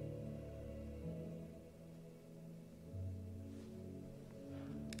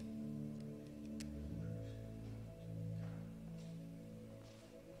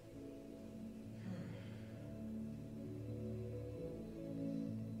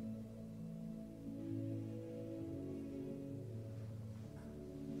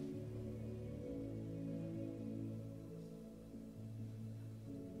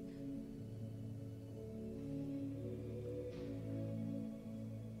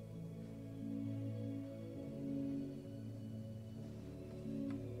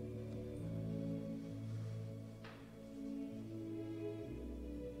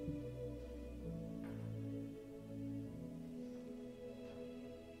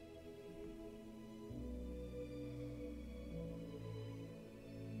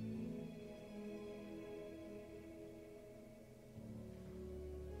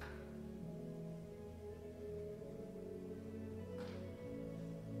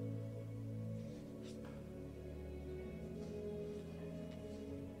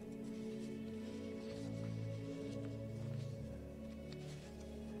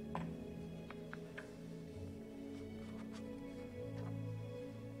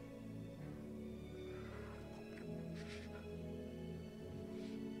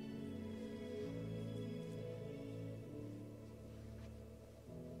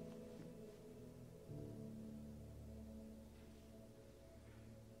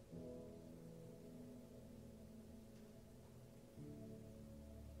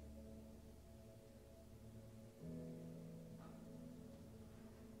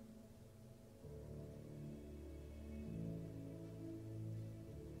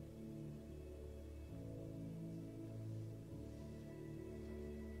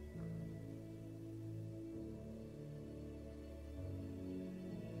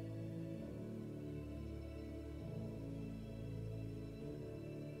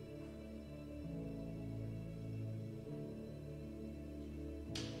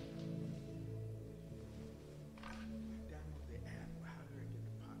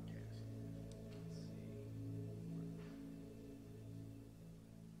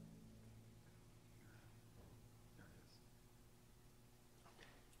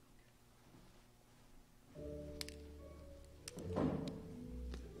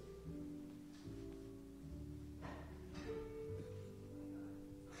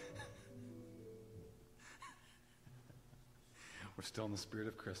 We're still in the spirit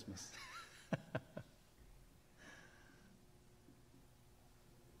of Christmas.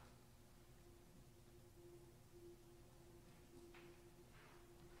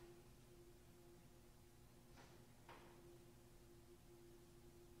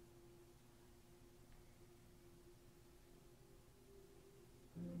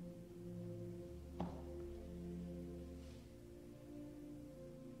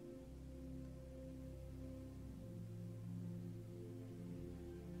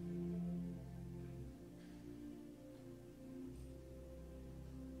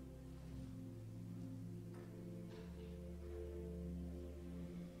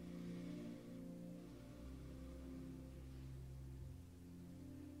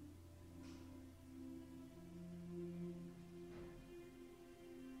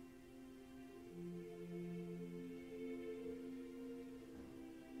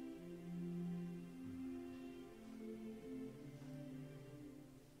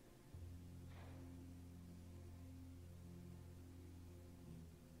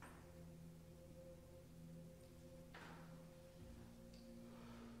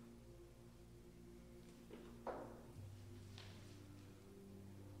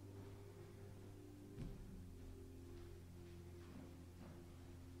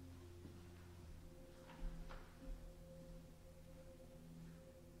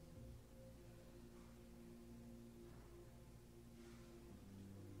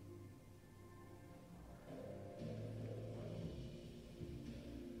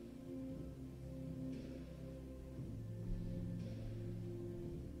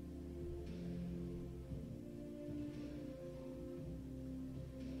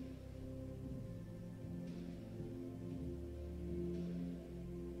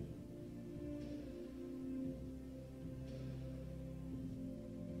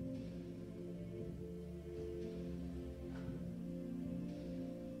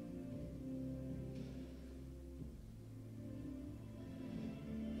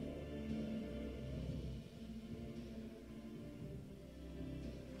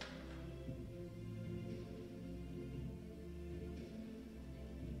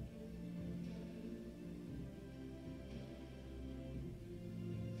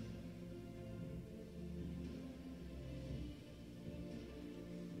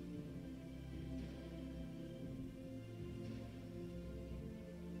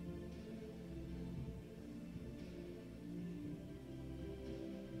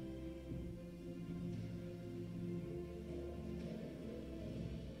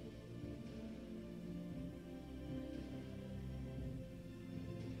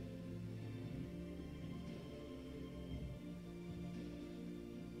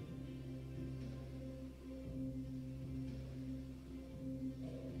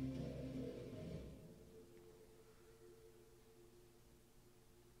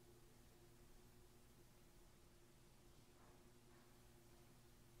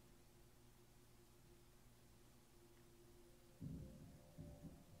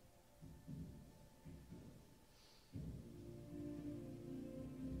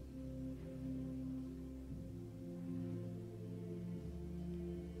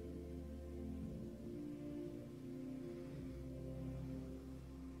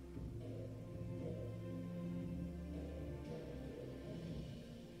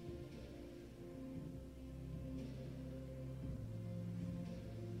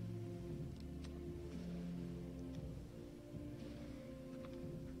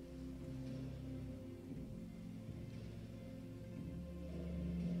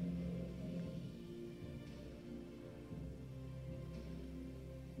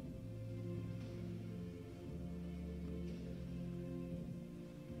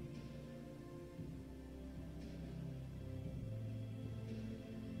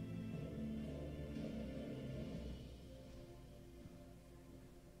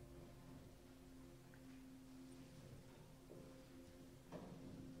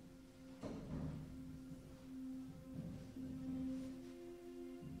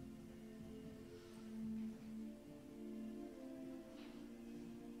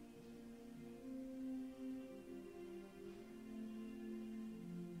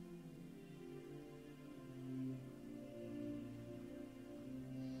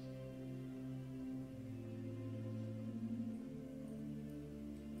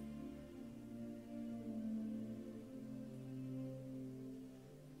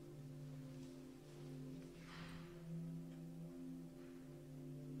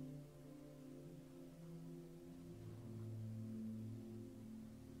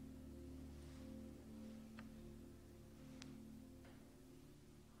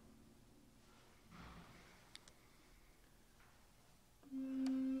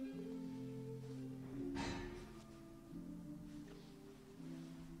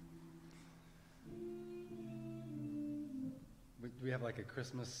 we have like a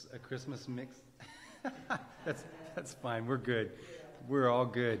Christmas mix? That's fine. We're good. We're all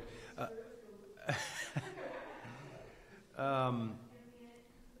good.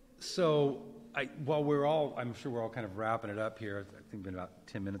 So while I'm sure we're all kind of wrapping it up here. I think it's been about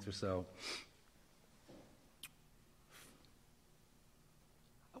 10 minutes or so.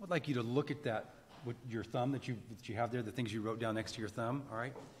 I would like you to look at that with your thumb that you have there, the things you wrote down next to your thumb. All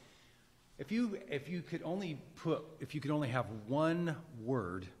right. If you could only have one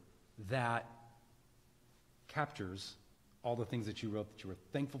word that captures all the things that you wrote that you were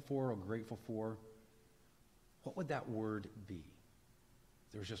thankful for or grateful for, what would that word be?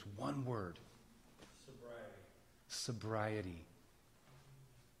 There's just one word. Sobriety.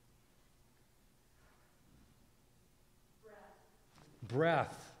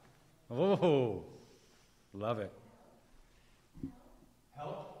 Breath. Oh, love it.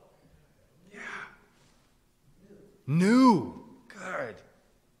 Help. Yeah. New. Good.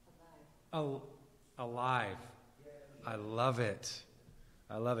 Alive. I love it.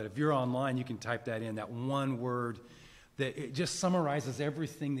 I love it. If you're online, you can type that in, that one word that it just summarizes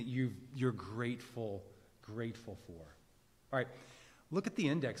everything that you're grateful for. All right, look at the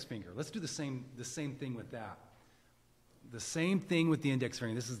index finger. Let's do the same thing with that. The same thing with the index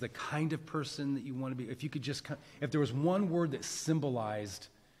finger. This is the kind of person that you want to be. If there was one word that symbolized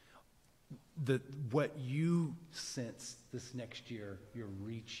what you sense this next year you're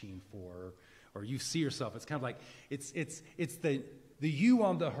reaching for, or you see yourself, it's kind of like it's the you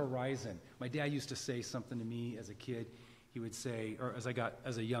on the horizon. My dad used to say something to me as a kid. He would say, or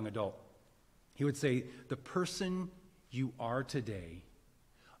as a young adult, he would say, the person you are today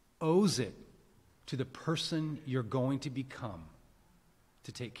owes it to the person you're going to become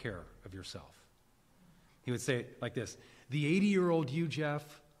to take care of yourself. He would say it like this: the 80-year-old you,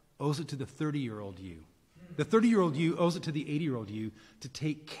 Jeff, owes it to the 30-year-old you. The 30-year-old you owes it to the 80-year-old you to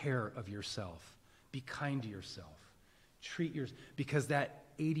take care of yourself. Be kind to yourself. Because that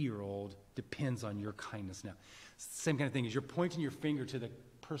 80-year-old depends on your kindness now. Same kind of thing as you're pointing your finger to the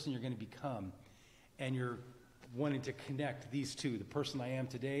person you're going to become, and you're wanting to connect these two, the person I am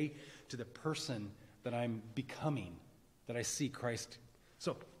today to the person that I'm becoming, that I see Christ.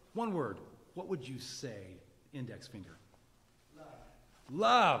 So, one word, what would you say, index finger?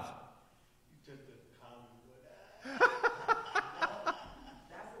 Love. You took the common word.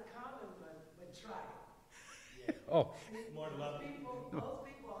 That's a common one, but try it. Yeah. Oh. More love. Most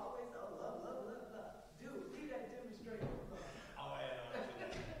people always love. Dude, leave that demonstration alone. I'll add on to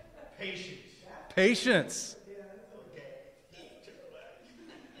that. Patience. Yeah, that's okay.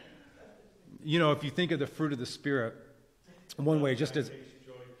 You know, if you think of the fruit of the Spirit, one way, just as...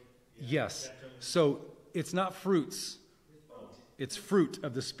 Yes. So, it's not fruits. It's fruit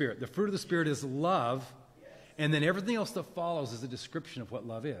of the Spirit. The fruit of the Spirit is love, and then everything else that follows is a description of what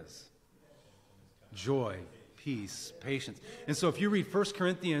love is. Joy, peace, patience. And so if you read 1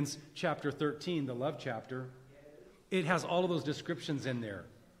 Corinthians chapter 13, the love chapter, it has all of those descriptions in there.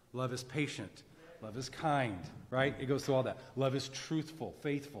 Love is patient. Love is kind, right? It goes through all that. Love is truthful,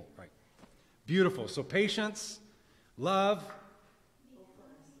 faithful, right? Beautiful. So patience, love,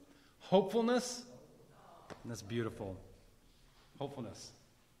 hopefulness. That's beautiful. Hopefulness.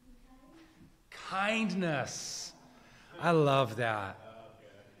 Kindness. I love that.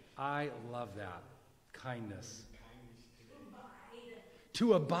 I love that. Kindness.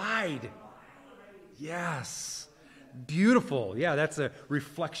 To abide. Yes. Beautiful. Yeah, that's a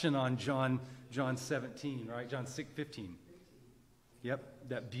reflection on John 17, right? John 6:15. Yep,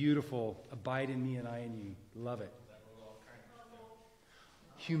 that beautiful abide in me and I in you. Love it.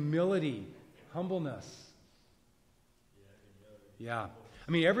 Humility, humbleness. Yeah.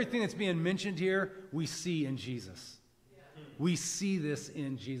 I mean, everything that's being mentioned here, we see in Jesus. We see this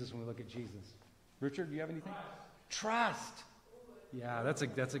in Jesus when we look at Jesus. Richard, do you have anything? Trust. Yeah, that's a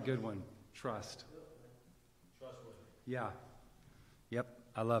good one. Trust. Trustworthy. Yeah. Yep.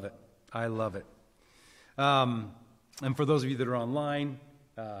 I love it. I love it. And for those of you that are online,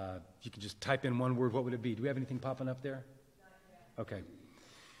 you can just type in one word. What would it be? Do we have anything popping up there? Okay.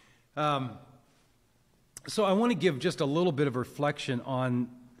 So I want to give just a little bit of reflection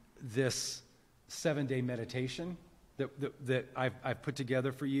on this 7-day meditation that I've put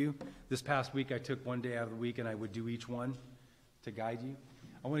together for you. This past week, I took one day out of the week, and I would do each one to guide you.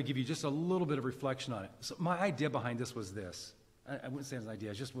 I want to give you just a little bit of reflection on it. So my idea behind this was this. I wouldn't say it was an idea.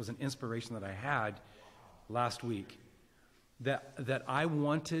 It just was an inspiration that I had last week that I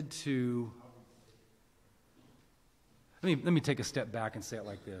wanted to... Let me take a step back and say it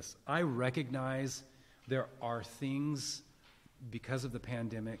like this. I recognize there are things, because of the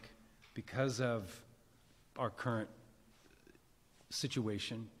pandemic, because of our current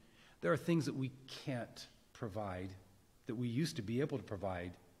situation, there are things that we can't provide that we used to be able to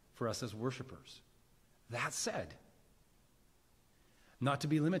provide for us as worshipers. That said, not to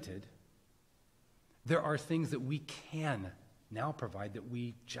be limited, there are things that we can now provide that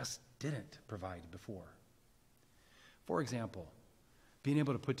we just didn't provide before. For example, being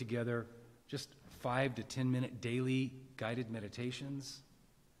able to put together just 5 to 10 minute daily guided meditations,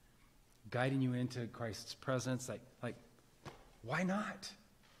 guiding you into Christ's presence, like why not?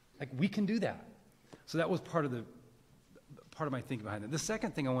 Like, we can do that. So that was part of my thinking behind it. The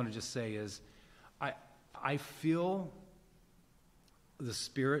second thing I want to just say is I feel the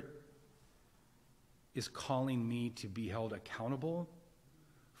Spirit is calling me to be held accountable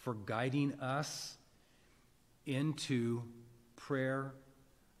for guiding us into prayer,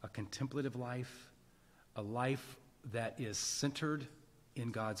 a contemplative life, a life that is centered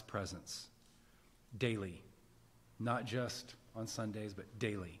in God's presence daily, not just on Sundays, but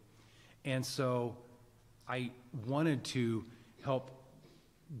daily. And so I wanted to help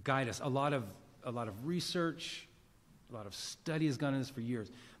guide us. A lot of research, a lot of study has gone into this for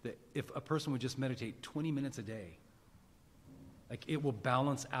years, that if a person would just meditate 20 minutes a day, like, it will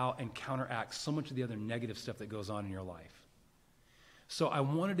balance out and counteract so much of the other negative stuff that goes on in your life. So I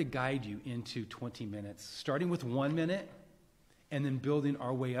wanted to guide you into 20 minutes, starting with 1 minute, and then building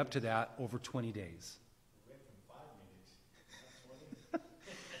our way up to that over 20 days.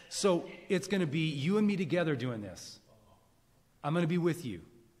 So it's going to be you and me together doing this. I'm going to be with you.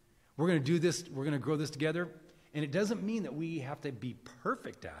 We're going to do this. We're going to grow this together. And it doesn't mean that we have to be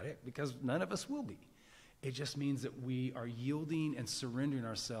perfect at it, because none of us will be. It just means that we are yielding and surrendering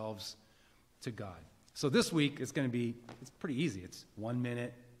ourselves to God. So this week it's pretty easy. It's 1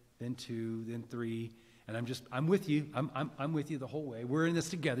 minute, then 2, then 3, and I'm with you. I'm with you the whole way. We're in this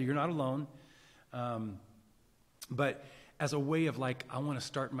together. You're not alone. But as a way of, like, I want to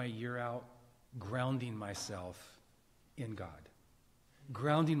start my year out grounding myself in God,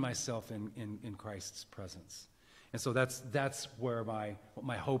 grounding myself in Christ's presence. And so that's where what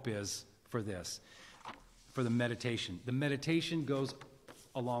my hope is for this, for the meditation. The meditation goes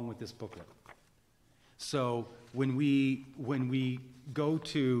along with this booklet. So when you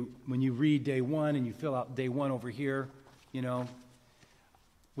read day 1 and you fill out day 1 over here,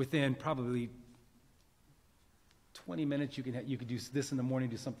 within probably 20 minutes, you could do this in the morning,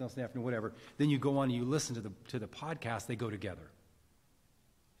 do something else in the afternoon, whatever. Then you go on and you listen to the podcast. They go together.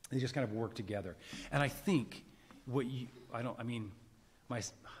 They just kind of work together. And I think I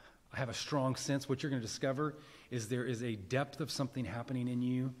have a strong sense what you're going to discover is there is a depth of something happening in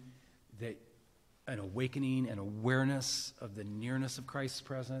you, that an awakening and awareness of the nearness of Christ's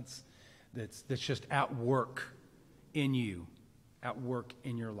presence that's just at work in you, at work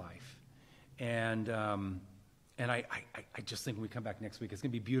in your life. And I just think when we come back next week, it's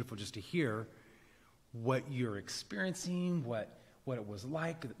going to be beautiful just to hear what you're experiencing, what it was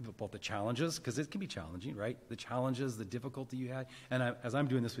like, both the challenges, because it can be challenging, right? The challenges, the difficulty you had. And as I'm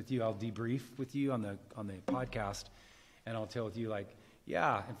doing this with you, I'll debrief with you on the podcast, and I'll tell with you, like,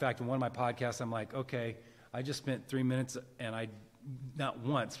 yeah. In fact, in one of my podcasts, I'm like, okay, I just spent 3 minutes, and I not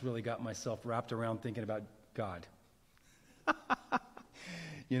once really got myself wrapped around thinking about God.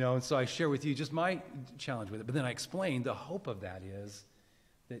 And so I share with you just my challenge with it. But then I explain the hope of that is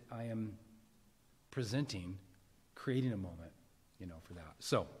that I am creating a moment, for that.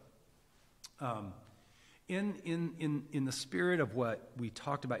 So, in the spirit of what we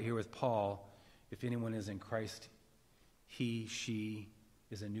talked about here with Paul, if anyone is in Christ, she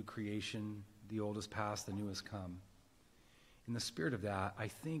is a new creation. The old is past, the new has come. In the spirit of that, I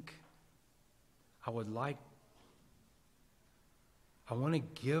think I want to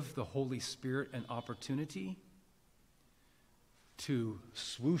give the Holy Spirit an opportunity to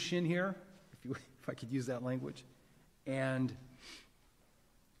swoosh in here, if I could use that language, and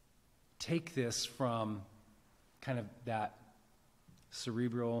take this from kind of that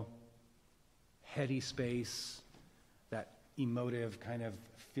cerebral, heady space, that emotive, kind of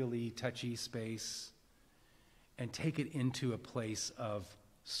feely, touchy space, and take it into a place of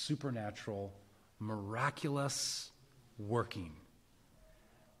supernatural, miraculous working.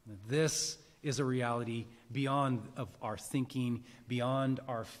 This is a reality beyond of our thinking, beyond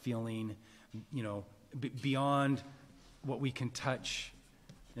our feeling, beyond what we can touch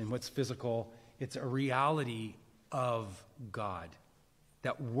and what's physical. It's a reality of God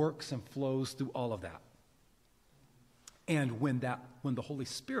that works and flows through all of that. And when the Holy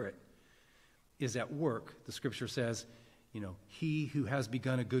Spirit is at work, the scripture says, he who has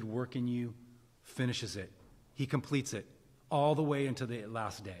begun a good work in you finishes it. He completes it all the way into the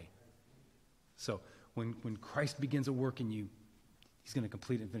last day. So when Christ begins a work in you, He's going to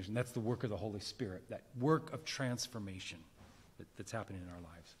complete and finish. And that's the work of the Holy Spirit, that work of transformation that's happening in our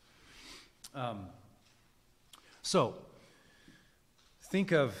lives. So,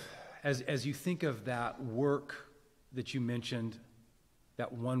 think of, as you think of that work that you mentioned,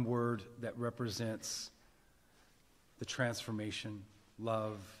 that one word that represents the transformation,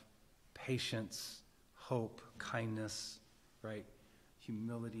 love, patience, hope, kindness, right?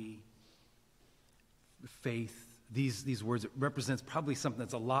 Humility, faith. These words, it represents probably something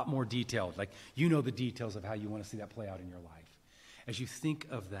that's a lot more detailed. Like, you know the details of how you want to see that play out in your life. As you think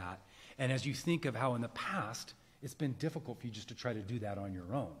of that, and as you think of how in the past, it's been difficult for you just to try to do that on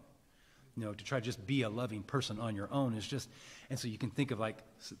your own. You know, to try to just be a loving person on your own is just, and so you can think of like,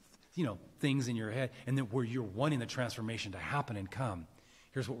 you know, things in your head, and then where you're wanting the transformation to happen and come.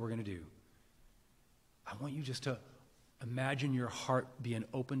 Here's what we're going to do. I want you just to imagine your heart being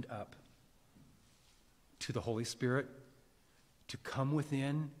opened up to the Holy Spirit to come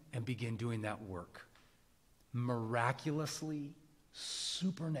within and begin doing that work. Miraculously,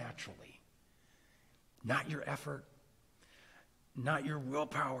 supernaturally. Not your effort, not your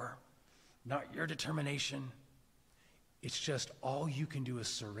willpower, not your determination. It's just all you can do is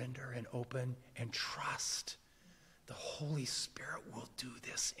surrender and open and trust. The Holy Spirit will do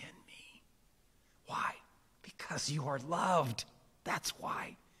this in me. Why? Because you are loved. That's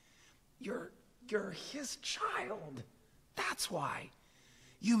why. You're his child. That's why.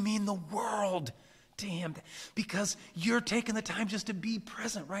 You mean the world to him. Because you're taking the time just to be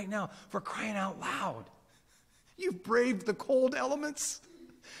present right now, for crying out loud. You've braved the cold elements.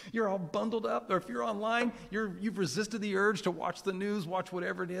 You're all bundled up. Or if you're online, you've resisted the urge to watch the news, watch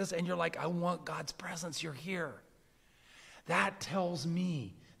whatever it is, and you're like, I want God's presence. You're here. That tells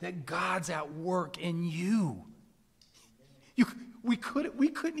me that God's at work in you.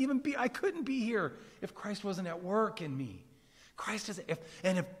 I couldn't be here if Christ wasn't at work in me.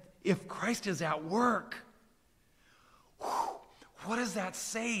 If Christ is at work, what does that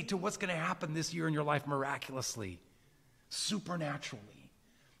say to what's going to happen this year in your life miraculously, supernaturally?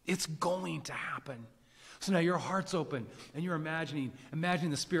 It's going to happen. So now your heart's open and you're imagining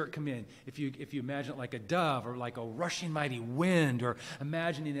the Spirit come in. If you imagine it like a dove or like a rushing mighty wind, or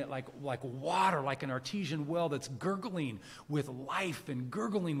imagining it like water, like an artesian well that's gurgling with life and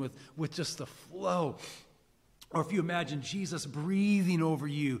gurgling with just the flow. Or if you imagine Jesus breathing over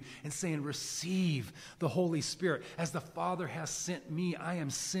you and saying, receive the Holy Spirit. As the Father has sent me, I am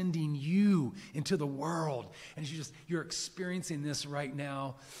sending you into the world. And you're experiencing this right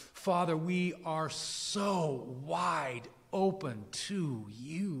now. Father, we are so wide open to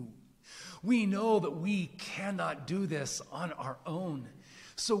you. We know that we cannot do this on our own.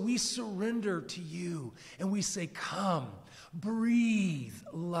 So we surrender to you and we say, come, breathe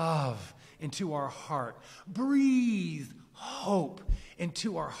love into our heart. Breathe hope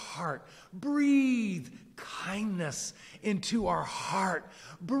into our heart. Breathe kindness into our heart.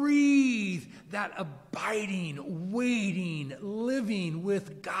 Breathe that abiding, waiting, living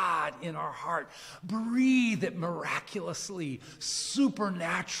with God in our heart. Breathe it miraculously,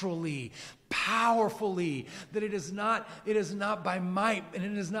 supernaturally, powerfully, that it is not by might and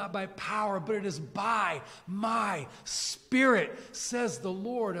it is not by power, but it is by my Spirit, says the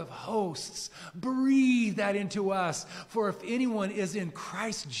Lord of hosts. Breathe that into us. For if anyone is in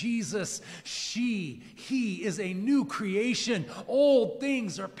Christ Jesus, he is a new creation. Old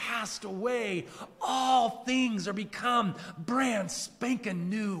things are passed away. All things are become brand spanking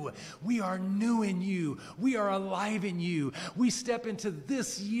new. We are new in you. We are alive in you. We step into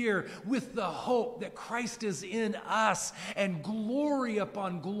this year with the hope that Christ is in us, and glory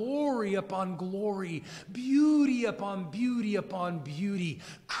upon glory upon glory, beauty upon beauty upon beauty,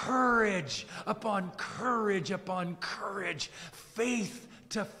 courage upon courage upon courage, faith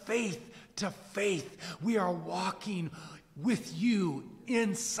to faith to faith. We are walking with you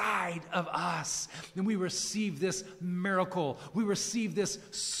inside of us. And we receive this miracle. We receive this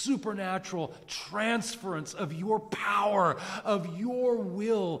supernatural transference of your power, of your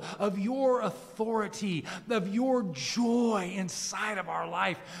will, of your authority, of your joy inside of our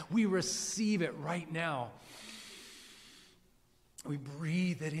life. We receive it right now. We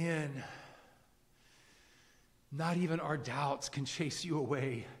breathe it in. Not even our doubts can chase you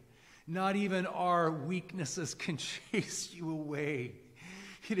away. Not even our weaknesses can chase you away.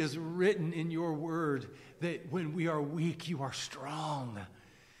 It is written in your word that when we are weak, you are strong.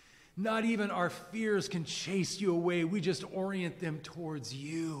 Not even our fears can chase you away. We just orient them towards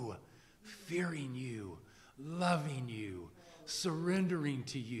you, fearing you, loving you, surrendering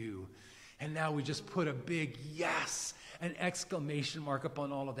to you. And now we just put a big yes, an exclamation mark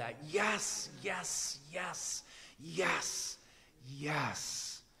upon all of that. Yes, yes, yes, yes,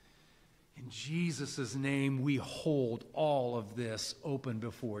 Yes. In Jesus' name, we hold all of this open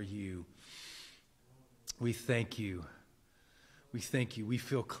before you. We thank you. We thank you. We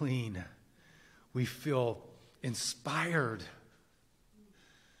feel clean. We feel inspired.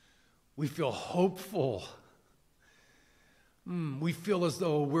 We feel hopeful. We feel as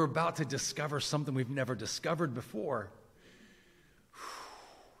though we're about to discover something we've never discovered before.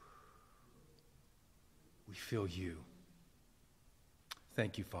 We feel you.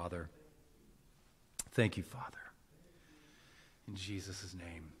 Thank you, Father. Thank you, Father. In Jesus'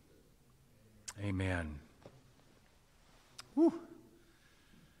 name, amen. Whew.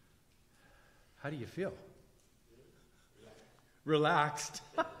 How do you feel? Relaxed.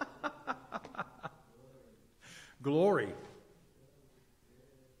 Glory.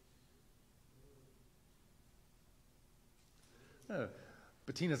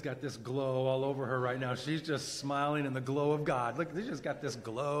 Bettina's got this glow all over her right now. She's just smiling in the glow of God. Look, she's just got this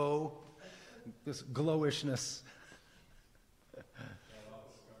glow, this glowishness.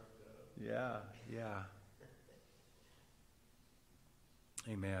 Yeah.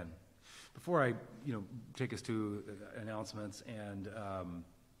 Amen. Before I, take us to announcements and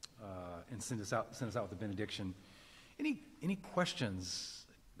send us out with the benediction. Any questions,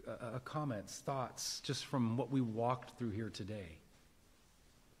 comments, thoughts, just from what we walked through here today?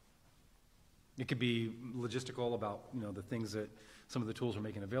 It could be logistical about, the things that some of the tools are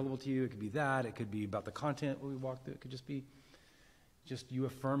making available to you. It could be that. It could be about the content we walked through. It could just be just you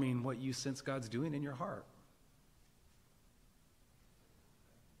affirming what you sense God's doing in your heart.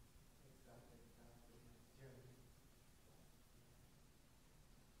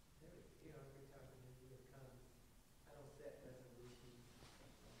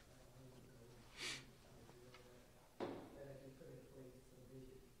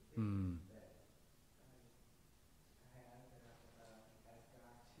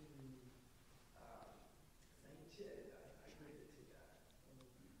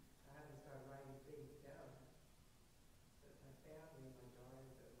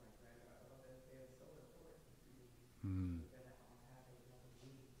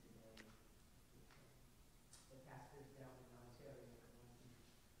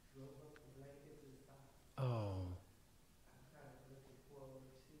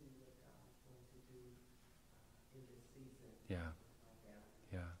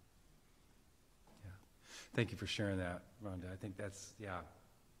 Thank you for sharing that, Rhonda. I think that's,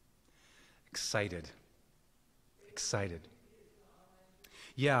 excited.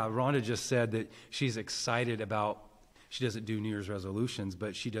 Yeah, Rhonda just said that she's excited about, she doesn't do New Year's resolutions,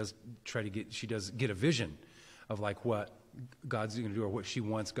 but she does get a vision of like what God's going to do or what she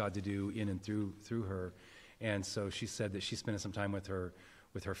wants God to do in and through her. And so she said that she's spending some time with her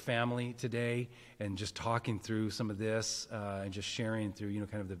family today and just talking through some of this and just sharing through,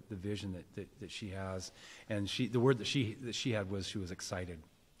 kind of the vision that she has. And the word that she had was she was excited,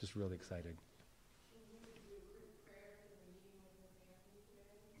 just really excited.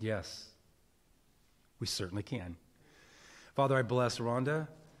 Yes, we certainly can. Father, I bless Rhonda.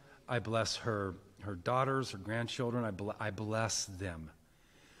 I bless her daughters, her grandchildren. I bless them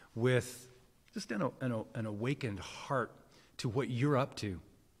with just an awakened heart to what you're up to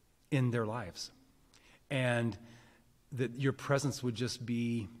in their lives. And that your presence would just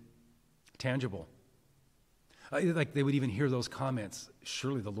be tangible. Like they would even hear those comments,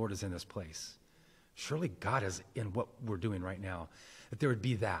 surely the Lord is in this place. Surely God is in what we're doing right now. That there would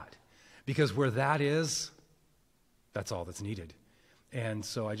be that. Because where that is, that's all that's needed. And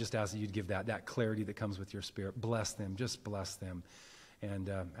so I just ask that you'd give that clarity that comes with your Spirit. Bless them, just bless them.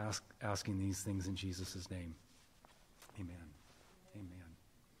 And asking these things in Jesus' name. Amen.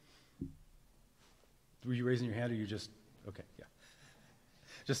 Were you raising your hand or you just, okay, yeah.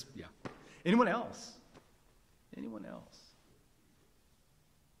 Just, yeah. Anyone else?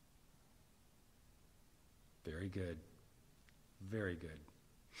 Very good.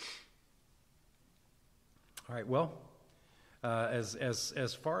 All right, well,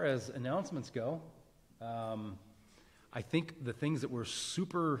 as far as announcements go, I think the things that were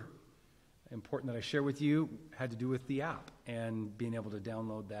super important that I share with you had to do with the app and being able to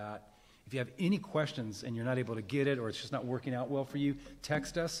download that. If you have any questions and you're not able to get it or it's just not working out well for you,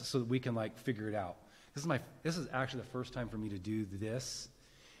 text us so that we can figure it out. This is actually the first time for me to do this,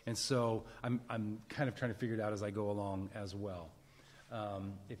 and so I'm kind of trying to figure it out as I go along as well.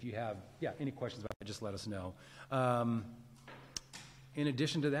 If you have any questions about it, just let us know. In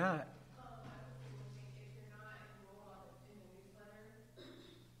addition to that.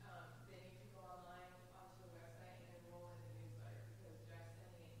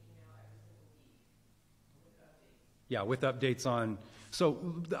 Yeah, with updates on. So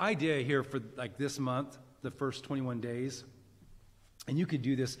the idea here for like this month, the first 21 days, and you could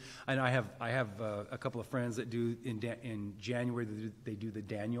do this. And I have a couple of friends that do in January. They do the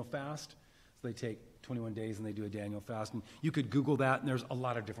Daniel fast. So they take 21 days and they do a Daniel fast. And you could Google that, and there's a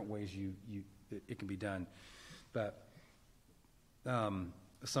lot of different ways it can be done. But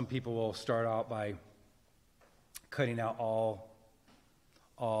some people will start out by cutting out all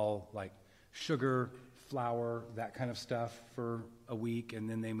like sugar, flour, that kind of stuff for a week, and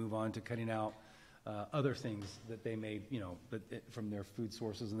then they move on to cutting out other things that they made, from their food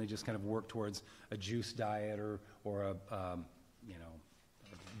sources, and they just kind of work towards a juice diet or a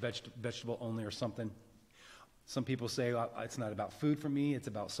vegetable only or something. Some people say it's not about food for me, it's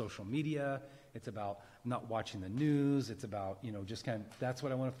about social media, it's about not watching the news, it's about, just kind of, that's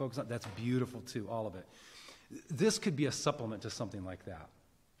what I want to focus on. That's beautiful too, all of it. This could be a supplement to something like that.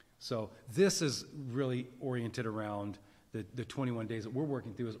 So this is really oriented around the 21 days that we're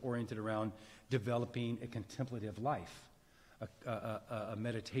working through is oriented around developing a contemplative life, a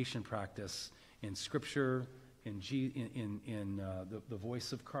meditation practice in Scripture, in the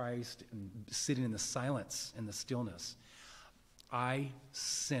voice of Christ, and sitting in the silence and the stillness. I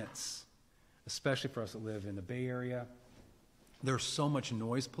sense, especially for us that live in the Bay Area, there's so much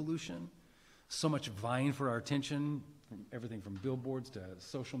noise pollution, so much vying for our attention, from everything from billboards to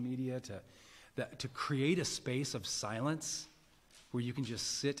social media, to create a space of silence where you can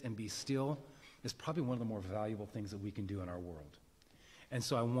just sit and be still is probably one of the more valuable things that we can do in our world. And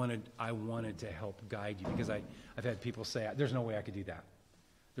so I wanted to help guide you, because I've had people say, there's no way I could do that.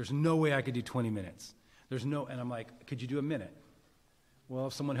 There's no way I could do 20 minutes. And I'm like, could you do a minute? Well,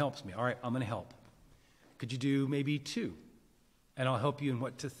 if someone helps me, all right, I'm going to help. Could you do maybe 2? And I'll help you in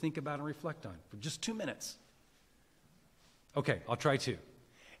what to think about and reflect on for just 2 minutes. Okay, I'll try 2.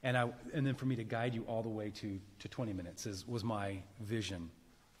 And then for me to guide you all the way to 20 minutes was my vision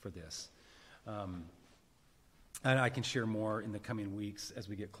for this. And I can share more in the coming weeks as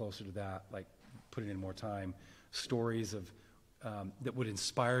we get closer to that, like putting in more time, stories of that would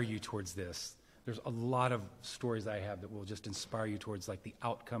inspire you towards this. There's a lot of stories I have that will just inspire you towards like the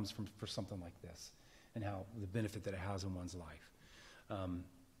outcomes for something like this and how the benefit that it has in one's life.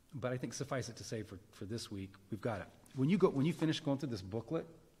 But I think suffice it to say for this week, we've got it. When you finish going through this booklet,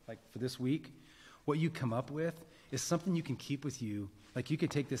 like for this week, what you come up with is something you can keep with you. Like you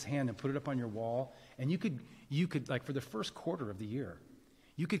could take this hand and put it up on your wall, and you could like for the first quarter of the year,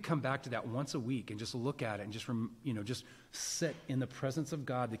 you could come back to that once a week and just look at it and just sit in the presence of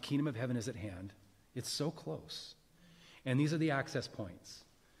God. The kingdom of heaven is at hand. It's so close. And these are the access points,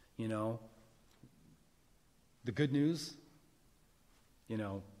 the good news,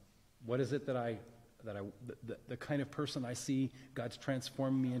 what is it that the kind of person I see God's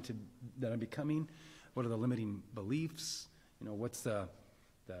transforming me into, that I'm becoming? What are the limiting beliefs? What's the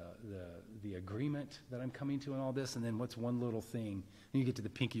agreement that I'm coming to in all this? And then what's one little thing? When you get to the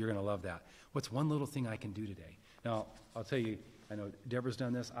pinky, you're going to love that. What's one little thing I can do today? Now, I'll tell you, I know Deborah's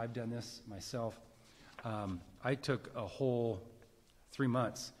done this. I've done this myself. I took a whole 3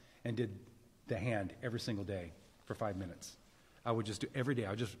 months and did the hand every single day for 5 minutes. I would just do every day. I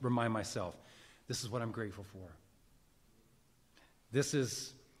would just remind myself, this is what I'm grateful for. This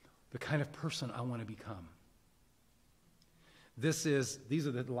is the kind of person I want to become. These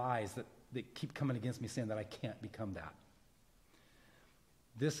are the lies that keep coming against me, saying that I can't become that.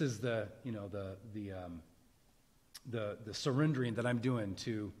 This is the surrendering that I'm doing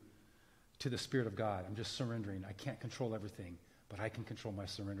to the Spirit of God. I'm just surrendering. I can't control everything, but I can control my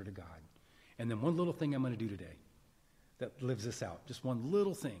surrender to God. And then one little thing I'm going to do today that lives this out. Just one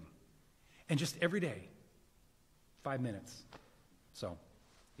little thing. And just every day, 5 minutes. So,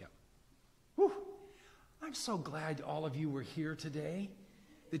 yeah. Whew. I'm so glad all of you were here today,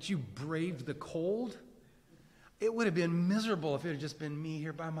 that you braved the cold. It would have been miserable if it had just been me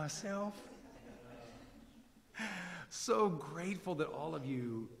here by myself. So grateful that all of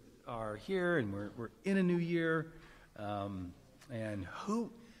you are here, and we're in a new year. And who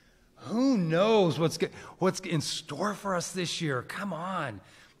knows what's in store for us this year? Come on.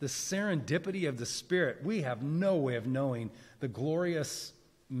 The serendipity of the Spirit. We have no way of knowing the glorious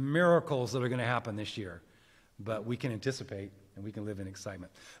miracles that are going to happen this year. But we can anticipate, and we can live in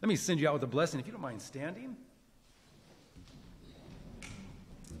excitement. Let me send you out with a blessing. If you don't mind standing.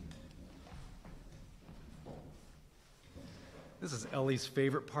 This is Ellie's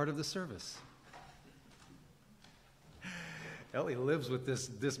favorite part of the service. Ellie lives with this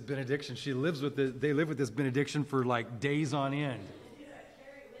benediction. They live with this benediction for like days on end. Dude, I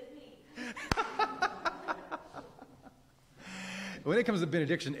carry it with me. When it comes to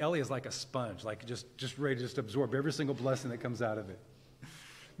benediction, Ellie is like a sponge, like just ready to just absorb every single blessing that comes out of it.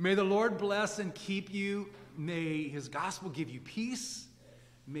 May the Lord bless and keep you. May his gospel give you peace.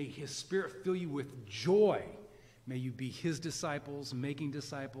 May his spirit fill you with joy. May you be his disciples, making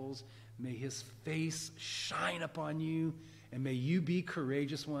disciples. May his face shine upon you. And may you be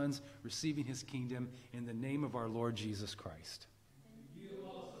courageous ones, receiving his kingdom in the name of our Lord Jesus Christ.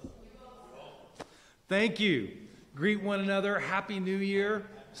 Thank you. Greet one another. Happy New Year.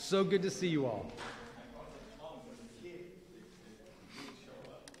 So good to see you all.